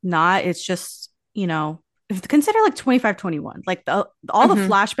might not. It's just, consider like 25, 21, like all the Mhm.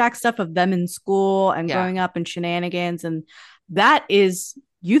 flashback stuff of them in school and yeah, growing up and shenanigans. And that is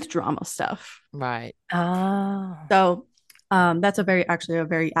youth drama stuff. right. Oh. So that's actually a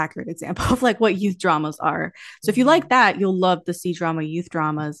very accurate example of like what youth dramas are. So if you like Mhm. that, you'll love the C drama youth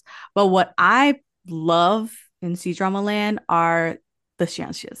dramas. But what I love in C drama land are the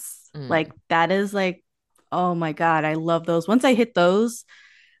xianxias. Mm. Like that is like, oh my God, I love those. Once I hit those,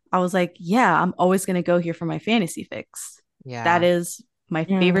 I was like, yeah, I'm always gonna go here for my fantasy fix. That Yeah. is my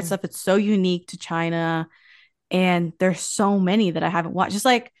favorite Mm. stuff. It's so unique to China. And there's so many that I haven't watched. Just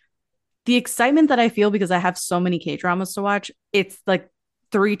like the excitement that I feel because I have so many K dramas to watch, it's like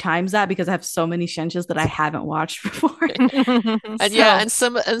three times that because I have so many shenches that I haven't watched before. And yeah,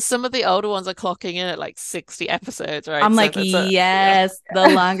 So and some of the older ones are clocking in at like 60 episodes, right? I'm So like, that's a yeah. yes, the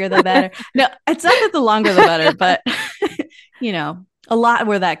longer the better. No, it's not that the longer the better, but a lot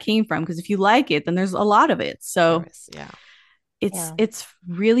where that came from. Because if you like it, then there's a lot of it. There So is, yeah. it's Yeah. it's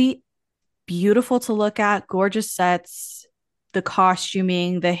really beautiful to look at, gorgeous sets, the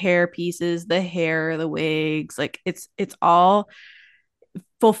costuming, the hair pieces, the hair, the wigs, like it's all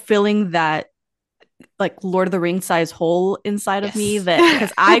fulfilling that like Lord of the Rings size hole inside of me Yes. that Yeah.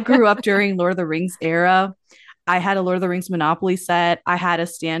 because I grew up during Lord of the Rings era. I had a Lord of the Rings Monopoly set. I had a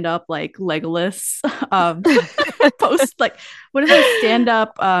stand up like Legolas um post like what is that stand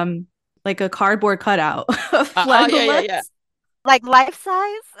up like a cardboard cutout of Oh, yeah, yeah, Legolas. yeah. Like life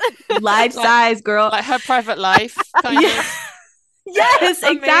size? Life Like size girl. like her private life, kind Yeah. of. Yes,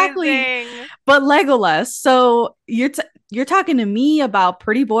 exactly. Amazing. But Legolas. So you're talking to me about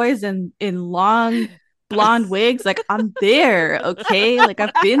pretty boys in long blonde wigs. Like I'm there, okay? Like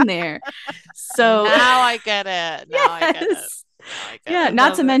I've been there. So Now I get it. Now I get it. yes. Now I get Yeah, I it. not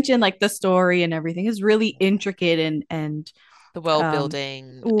love to it. mention like the story and everything is really intricate and The world um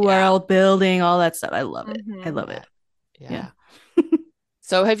building. Yeah. world building, all that stuff. I love it. I Hmm. love Yeah. it. Yeah. Yeah.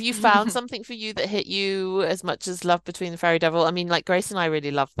 So have you found something for you that hit you as much as Love Between the Fairy Devil? I mean, like Grace and I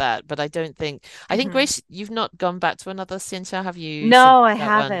really love that, but I think Hmm. Grace, you've not gone back to another Ciencia, have you, since No, I that one?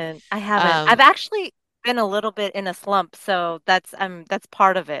 haven't. I haven't. I've Um, actually been a little bit in a slump, so that's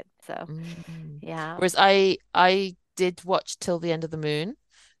part of it. So mm. yeah. Whereas I did watch Till the End of the Moon,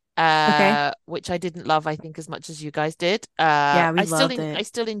 Okay. which I didn't love, I think, as much as you guys did. Yeah, we loved I it.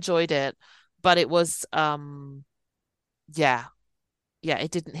 still enjoyed it, but it was yeah, yeah,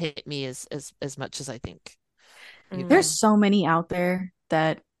 it didn't hit me as much as I think you There's Mm. guys. so many out there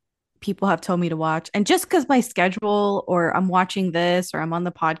that people have told me to watch. And just because my schedule or I'm watching this or I'm on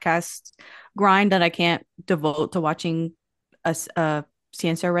the podcast grind that I can't devote to watching a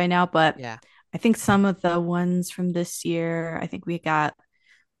Ciencio right now. But Yeah. I think some of the ones from this year, I think we got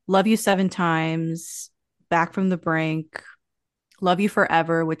Love You Seven Times, Back from the Brink, Love You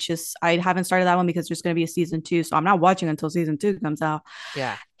Forever, which is, I haven't started that one because there's going to be a season two. So I'm not watching until season two comes out.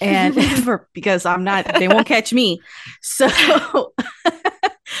 Yeah. And because I'm not, they won't catch me. So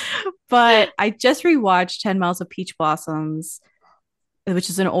but I just rewatched 10 Miles of Peach Blossoms, which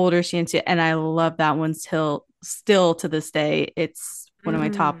is an older Shanty, and I love that one still to this day. It's one of my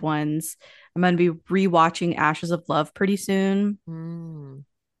top Mm. ones. I'm gonna be rewatching Ashes of Love pretty soon. Mm.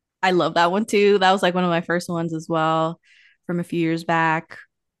 I love that one too. That was like one of my first ones as well from a few years back.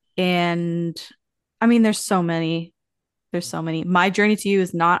 And I mean, there's so many. There's so many. My Journey to You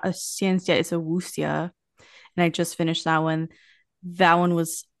is not a Ciencia, it's a Wuxia. And I just finished that one. That one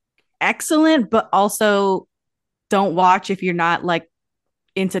was excellent, but also don't watch if you're not like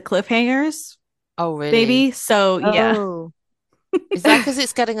into cliffhangers, Oh, really? baby. So yeah, Oh. Is that because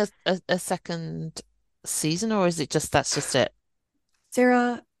it's getting a second season, or is it just that's just it?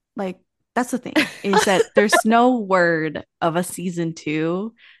 Sarah, like that's the thing is that there's no word of a season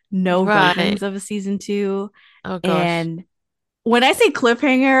two, no Right. rumblings of a season two. Oh gosh. And when I say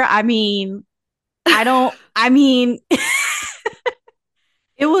cliffhanger, I don't, I mean,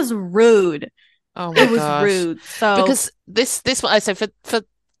 it was rude. Oh It my was gosh. rude. So Because this one I say for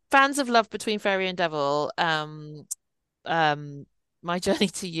fans of Love Between Fairy and Devil, um My Journey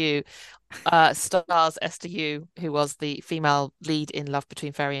to You stars Esther Yu, who was the female lead in Love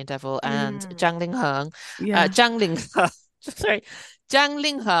Between Fairy and Devil, and Mm. Zhang Lingheng, yeah, Zhang Linghe, sorry, Zhang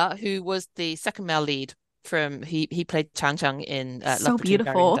Linghe, who was the second male lead from he played Chang Chang in Love so Between Fairy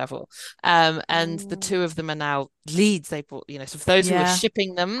and beautiful. Devil, and the two Oh. of them are now leads. They brought so for those who were Yeah.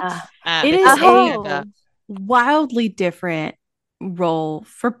 shipping them, Ah. It they is brought them a together. Oh. wildly different role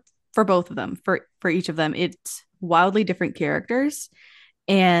for both of them, for each of them. It's wildly different characters,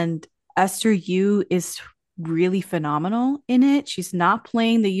 and Esther Yu is really phenomenal in it. She's not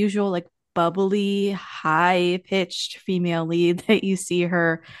playing the usual like bubbly, high pitched female lead that you see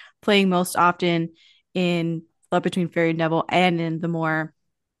her playing most often in Love Between Fairy and Devil and in the more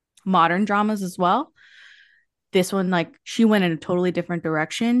modern dramas as well. This one, like, she went in a totally different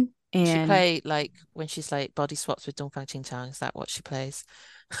direction. She And play like when she's like body swaps with Dongfang Ching Chang. Is that what she plays?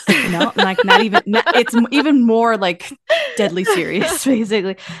 no, like, not even, not, it's even more like deadly serious,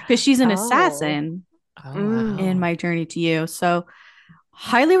 basically, because she's an Oh. assassin Oh in Mm. wow. My Journey to You. So,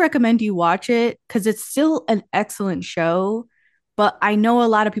 highly recommend you watch it because it's still an excellent show. But I know a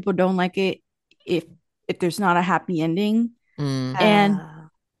lot of people don't like it if if there's not a happy ending. Mm. And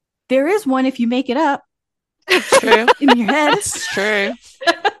there is one if you make it up It's true. in your head. It's true.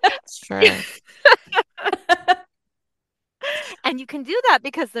 It's true. And you can do that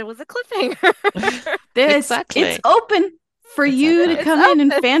because there was a cliffhanger. Exactly. It's open for you to Exactly. come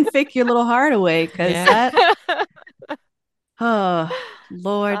in and fanfic your little heart away because Yeah. that. Oh,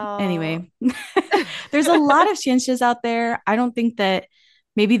 Lord. Oh. Anyway, there's a lot of shinshas out there. I don't think that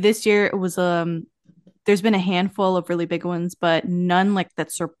maybe this year it was there's been a handful of really big ones, but none like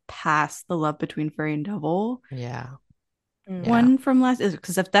that surpassed the love between fairy and devil Yeah. one from last.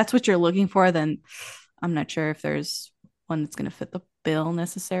 Because if that's what you're looking for, then I'm not sure if there's one that's gonna fit the bill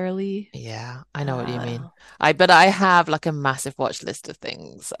necessarily. Yeah, I know what you mean. But I have like a massive watch list of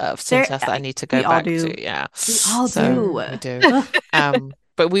things of shinshas that I need to we go all back do. to. Yeah. We all So do. we do.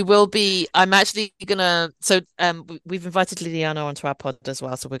 But we will be. I'm actually gonna. So we've invited Liliana onto our pod as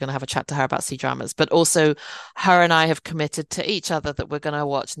well. So we're gonna have a chat to her about C-dramas. But also, her and I have committed to each other that we're gonna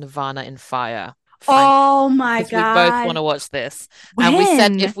watch Nirvana in Fire. Oh my Because we both want God. to watch this. And we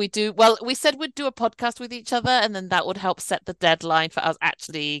said When? if we do, well, we said we'd do a podcast with each other, and then that would help set the deadline for us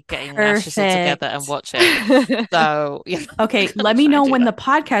actually getting our shizzle together and Perfect. watching. So, yeah. Okay, let me know when the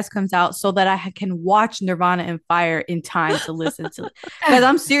podcast comes out so that I can watch Nirvana and Fire in time to listen to it. Because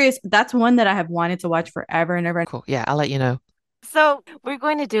I'm serious, that's one that I have wanted to watch forever and ever. Cool. Yeah, I'll let you know. So we're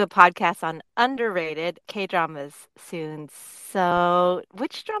going to do a podcast on underrated K-dramas soon. So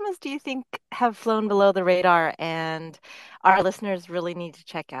which dramas do you think have flown below the radar and our listeners really need to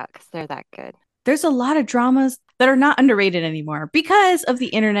check out because they're that good? There's a lot of dramas that are not underrated anymore because of the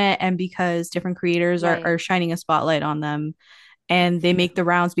internet and because different creators are shining a spotlight on them and they make the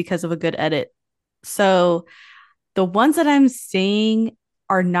rounds because of a good edit. So the ones that I'm seeing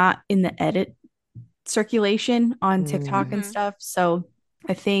are not in the edit circulation on TikTok and stuff. So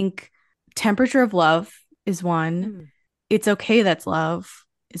I think Temperature of Love is one. It's Okay That's Love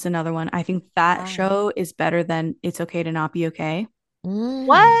is another one. I think that show is better than It's Okay to Not Be Okay.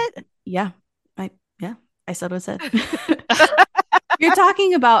 What? Yeah. I said what I said. You're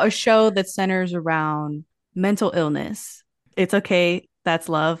talking about a show that centers around mental illness. It's Okay That's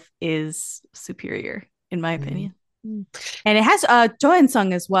Love is superior, in my opinion. And it has Joan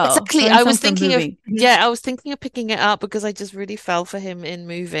Sung as well. Exactly. I was thinking of picking it up because I just really fell for him in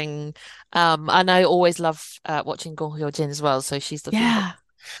Moving. And I always love watching Gong Hyo Jin as well. So she's the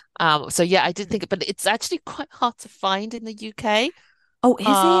female. So yeah, I did think it, but it's actually quite hard to find in the UK. Oh, is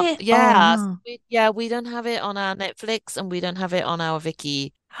it? Yeah. Oh, no. We don't have it on our Netflix and we don't have it on our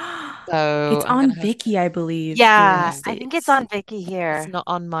Viki. So it's I'm on gonna have Viki, I believe. Yeah, I think it's on Viki It's here. not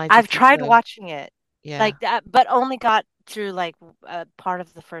on my I've Viki, tried so watching it yeah. like that, but only got through like part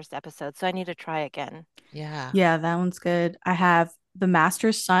of the first episode, so I need to try again. Yeah. Yeah, that one's good. I have The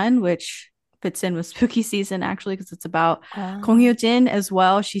Master's Son, which fits in with spooky season actually because it's about Kong Hyo Jin as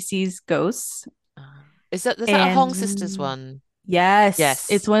well. She sees ghosts. Is that a Hong Sisters one? Yes.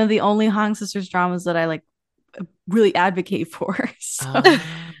 It's one of the only Hong Sisters dramas that I like really advocate for. So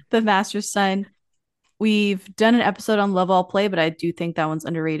The Master's Son. We've done an episode on Love All Play, but I do think that one's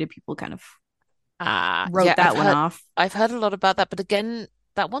underrated. People kind of wrote that one off. I've heard a lot about that, but again,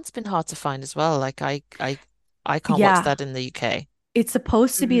 that one's been hard to find as well. Like I can't watch that in the UK. It's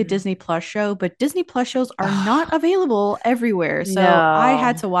supposed to be a Disney Plus show, but Disney Plus shows are not available everywhere. So I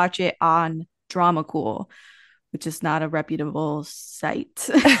had to watch it on Drama Cool, which is not a reputable site.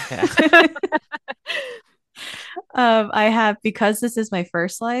 I have Because This Is My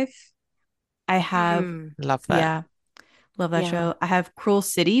First Life. I have love that. Yeah. Love that show. I have Cruel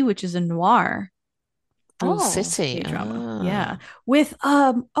City, which is a noir. Cruel City. Drama. Yeah. With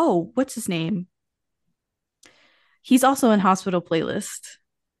what's his name? He's also in Hospital Playlist.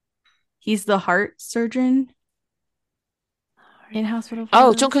 He's the heart surgeon in Hospital Playlist.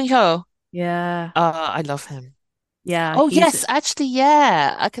 Oh, Jung Kyung-ho. Yeah. I love him. Yeah. Oh, yes, actually,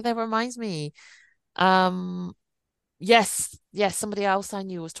 yeah. Okay, that reminds me. Yes, somebody else I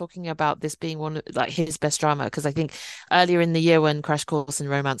knew was talking about this being one of like his best drama because I think earlier in the year when Crash Course in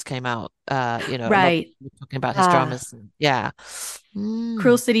Romance came out, right, talking about his dramas. Yeah.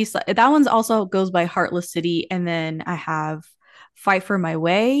 Cruel City. That one's also goes by Heartless City, and then I have Fight for My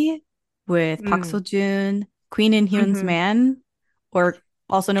Way with Park Seo Joon, Queen and Hyun's Man, or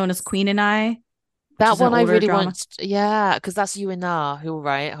also known as Queen and I. That one I really want, yeah, because that's Yoo In-ah, who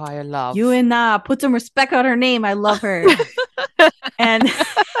I love. Yoo In-ah, put some respect on her name. I love her. and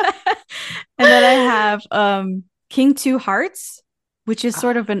then I have King Two Hearts, which is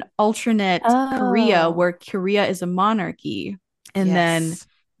sort of an alternate Korea where Korea is a monarchy, and then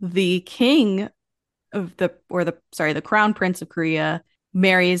the king of the crown prince of Korea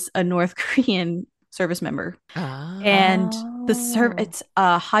marries a North Korean service member. And Ah. it's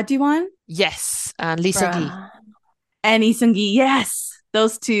Hajiwan. Yes, and Lee Seung-gi. And Lee Seung-gi. Yes,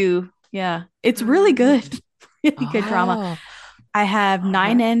 those two. Yeah, it's really good. Really good drama. Oh. I have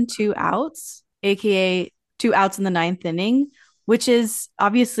 9 in, 2 outs, aka 2 outs in the 9th inning, which is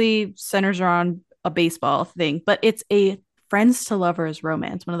obviously centers around a baseball thing, but it's a friends to lovers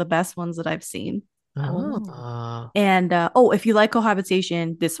romance, one of the best ones that I've seen. Oh. And if you like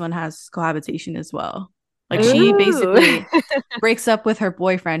cohabitation, this one has cohabitation as well. Like she Oh. basically breaks up with her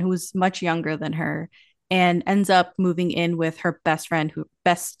boyfriend, who's much younger than her, and ends up moving in with her best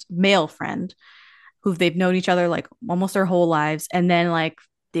male friend, who they've known each other like almost their whole lives. And then like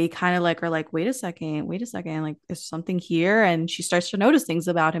they kind of like are like, wait a second, like is something here? And she starts to notice things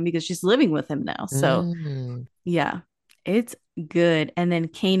about him because she's living with him now. So yeah, it's good. And then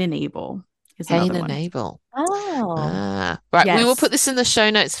Cain and Abel is Cain another and one. Abel. Oh. Right. Yes. We will put this in the show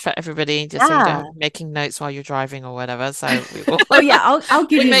notes for everybody, just so you don't have making notes while you're driving or whatever. So we will. Oh yeah, I'll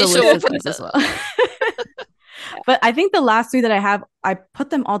give you make the sure list we'll of these as well. But I think the last 3 that I put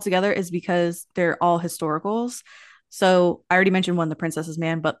them all together is because they're all historicals. So I already mentioned one, The Princess's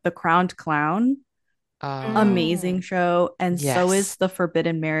Man, but The Crowned Clown, amazing show. And so is The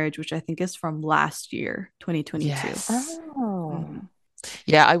Forbidden Marriage, which I think is from last year, 2022. Yes. Oh.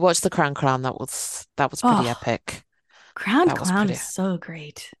 Yeah, I watched The Crown Clown. That was pretty epic. Crowned Clown is so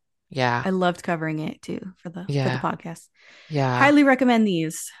great. Yeah. I loved covering it too for the podcast. Yeah. Highly recommend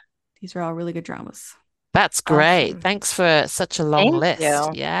these. These are all really good dramas. That's great. Awesome. Thanks for such a long list.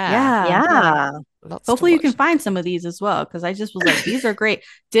 You. Yeah. Lots Hopefully you can find some of these as well, because I just was like, these are great.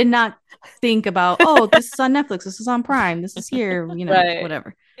 Did not think about, oh, this is on Netflix, this is on Prime, this is here,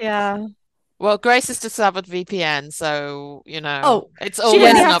 whatever. Yeah. Well, Grace has discovered VPN, so it's she always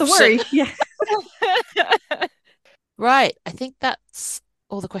didn't an have to option. worry. Yeah. Right. I think that's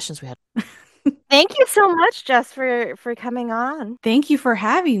all the questions we had. Thank you so much, Jess, for coming on. Thank you for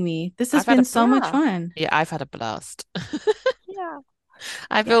having me. This has been so much fun. Yeah, I've had a blast. Yeah.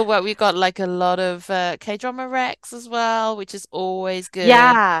 I feel like we got like a lot of K-drama recs as well, which is always good.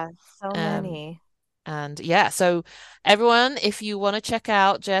 Yeah, so many. And yeah, so everyone, if you want to check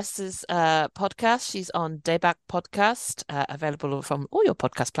out Jess's podcast, she's on Daebak podcast, available from all your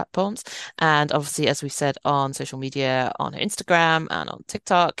podcast platforms. And obviously, as we said, on social media, on her Instagram and on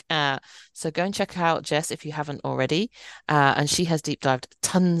TikTok. So go and check out Jess if you haven't already. And she has deep dived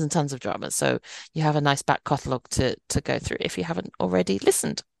tons and tons of dramas. So you have a nice back catalogue to go through if you haven't already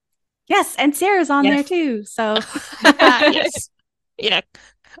listened. Yes, and Sarah's on there too. So yes. Yeah.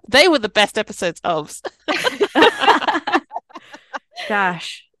 They were the best episodes of.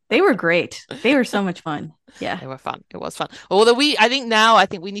 Gosh, they were great. They were so much fun. Yeah. They were fun. It was fun. Although I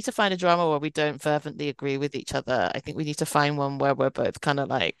think we need to find a drama where we don't fervently agree with each other. I think we need to find one where we're both kind of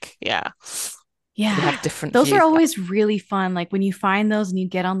like, yeah. Yeah. We have different those views. Are always really fun. Like when you find those and you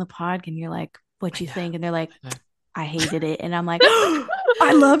get on the pod and you're like, what you think? And they're like, I hated it. And I'm like,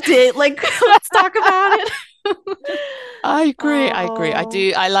 I loved it. Like, let's talk about it. I agree.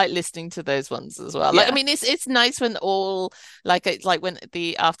 I like listening to those ones as well. Like, I mean, it's nice when all it's like when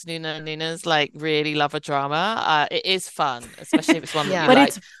the afternoon Ninas like really love a drama. It is fun, especially if it's one that you but like.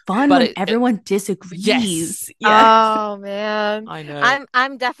 It's fun when everyone disagrees. Yes. Oh man, I know.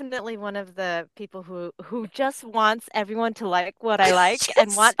 I'm definitely one of the people who just wants everyone to like what I like I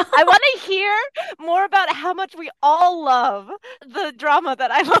want to hear more about how much we all love the drama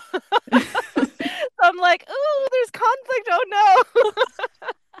that I love. So I'm like, ooh, there's conflict. Oh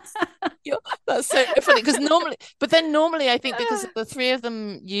no. That's so funny because normally I think because of the 3 of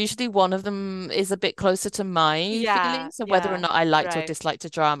them, usually one of them is a bit closer to my feelings, so whether or not I liked or disliked a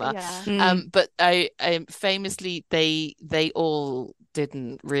drama. But I famously they all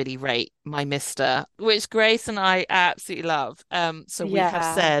didn't really rate My Mister, which Grace and I absolutely love. So we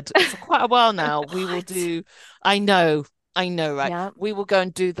have said for quite a while now we will do. I know, right? Yep. We will go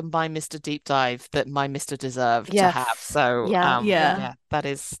and do the My Mister deep dive that My Mister deserved to have. So that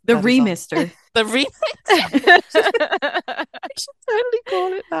is the re-Mister. The remix. I should totally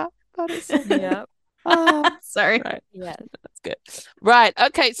call it that. That is so good. Yep. Sorry. Right. Yes. That's good. Right.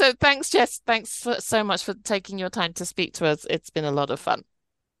 Okay. So thanks, Jess. Thanks so much for taking your time to speak to us. It's been a lot of fun.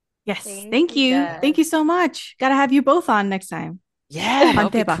 Yes. Thank you. Jess. Thank you so much. Gotta have you both on next time. Yeah,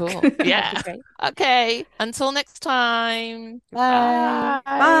 that'd be cool. Yeah. Okay. Until next time. Bye.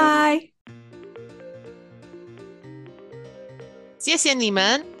 Bye. 谢谢你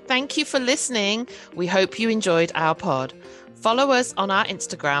们. Thank you for listening. We hope you enjoyed our pod. Follow us on our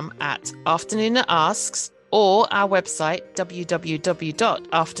Instagram at AfternoonerAsks or our website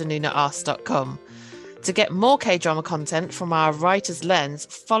www.afternoonerask.com. To get more K-drama content from our writer's lens,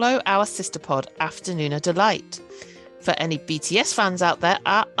 follow our sister pod, Afternoon of Delight. For any BTS fans out there,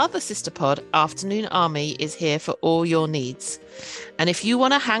 our other sister pod, Afternoon Army, is here for all your needs. And if you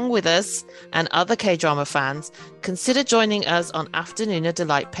want to hang with us and other K-drama fans, consider joining us on Afternoon of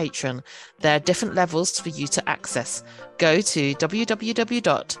Delight Patreon. There are different levels for you to access. Go to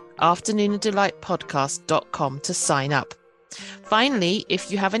www.afternoonofdelightpodcast.com to sign up. Finally,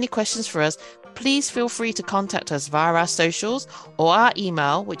 if you have any questions for us, please feel free to contact us via our socials or our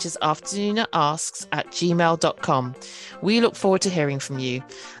email, which is afternoonerasks@gmail.com. We look forward to hearing from you.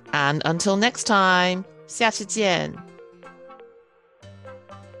 And until next time, 下次见.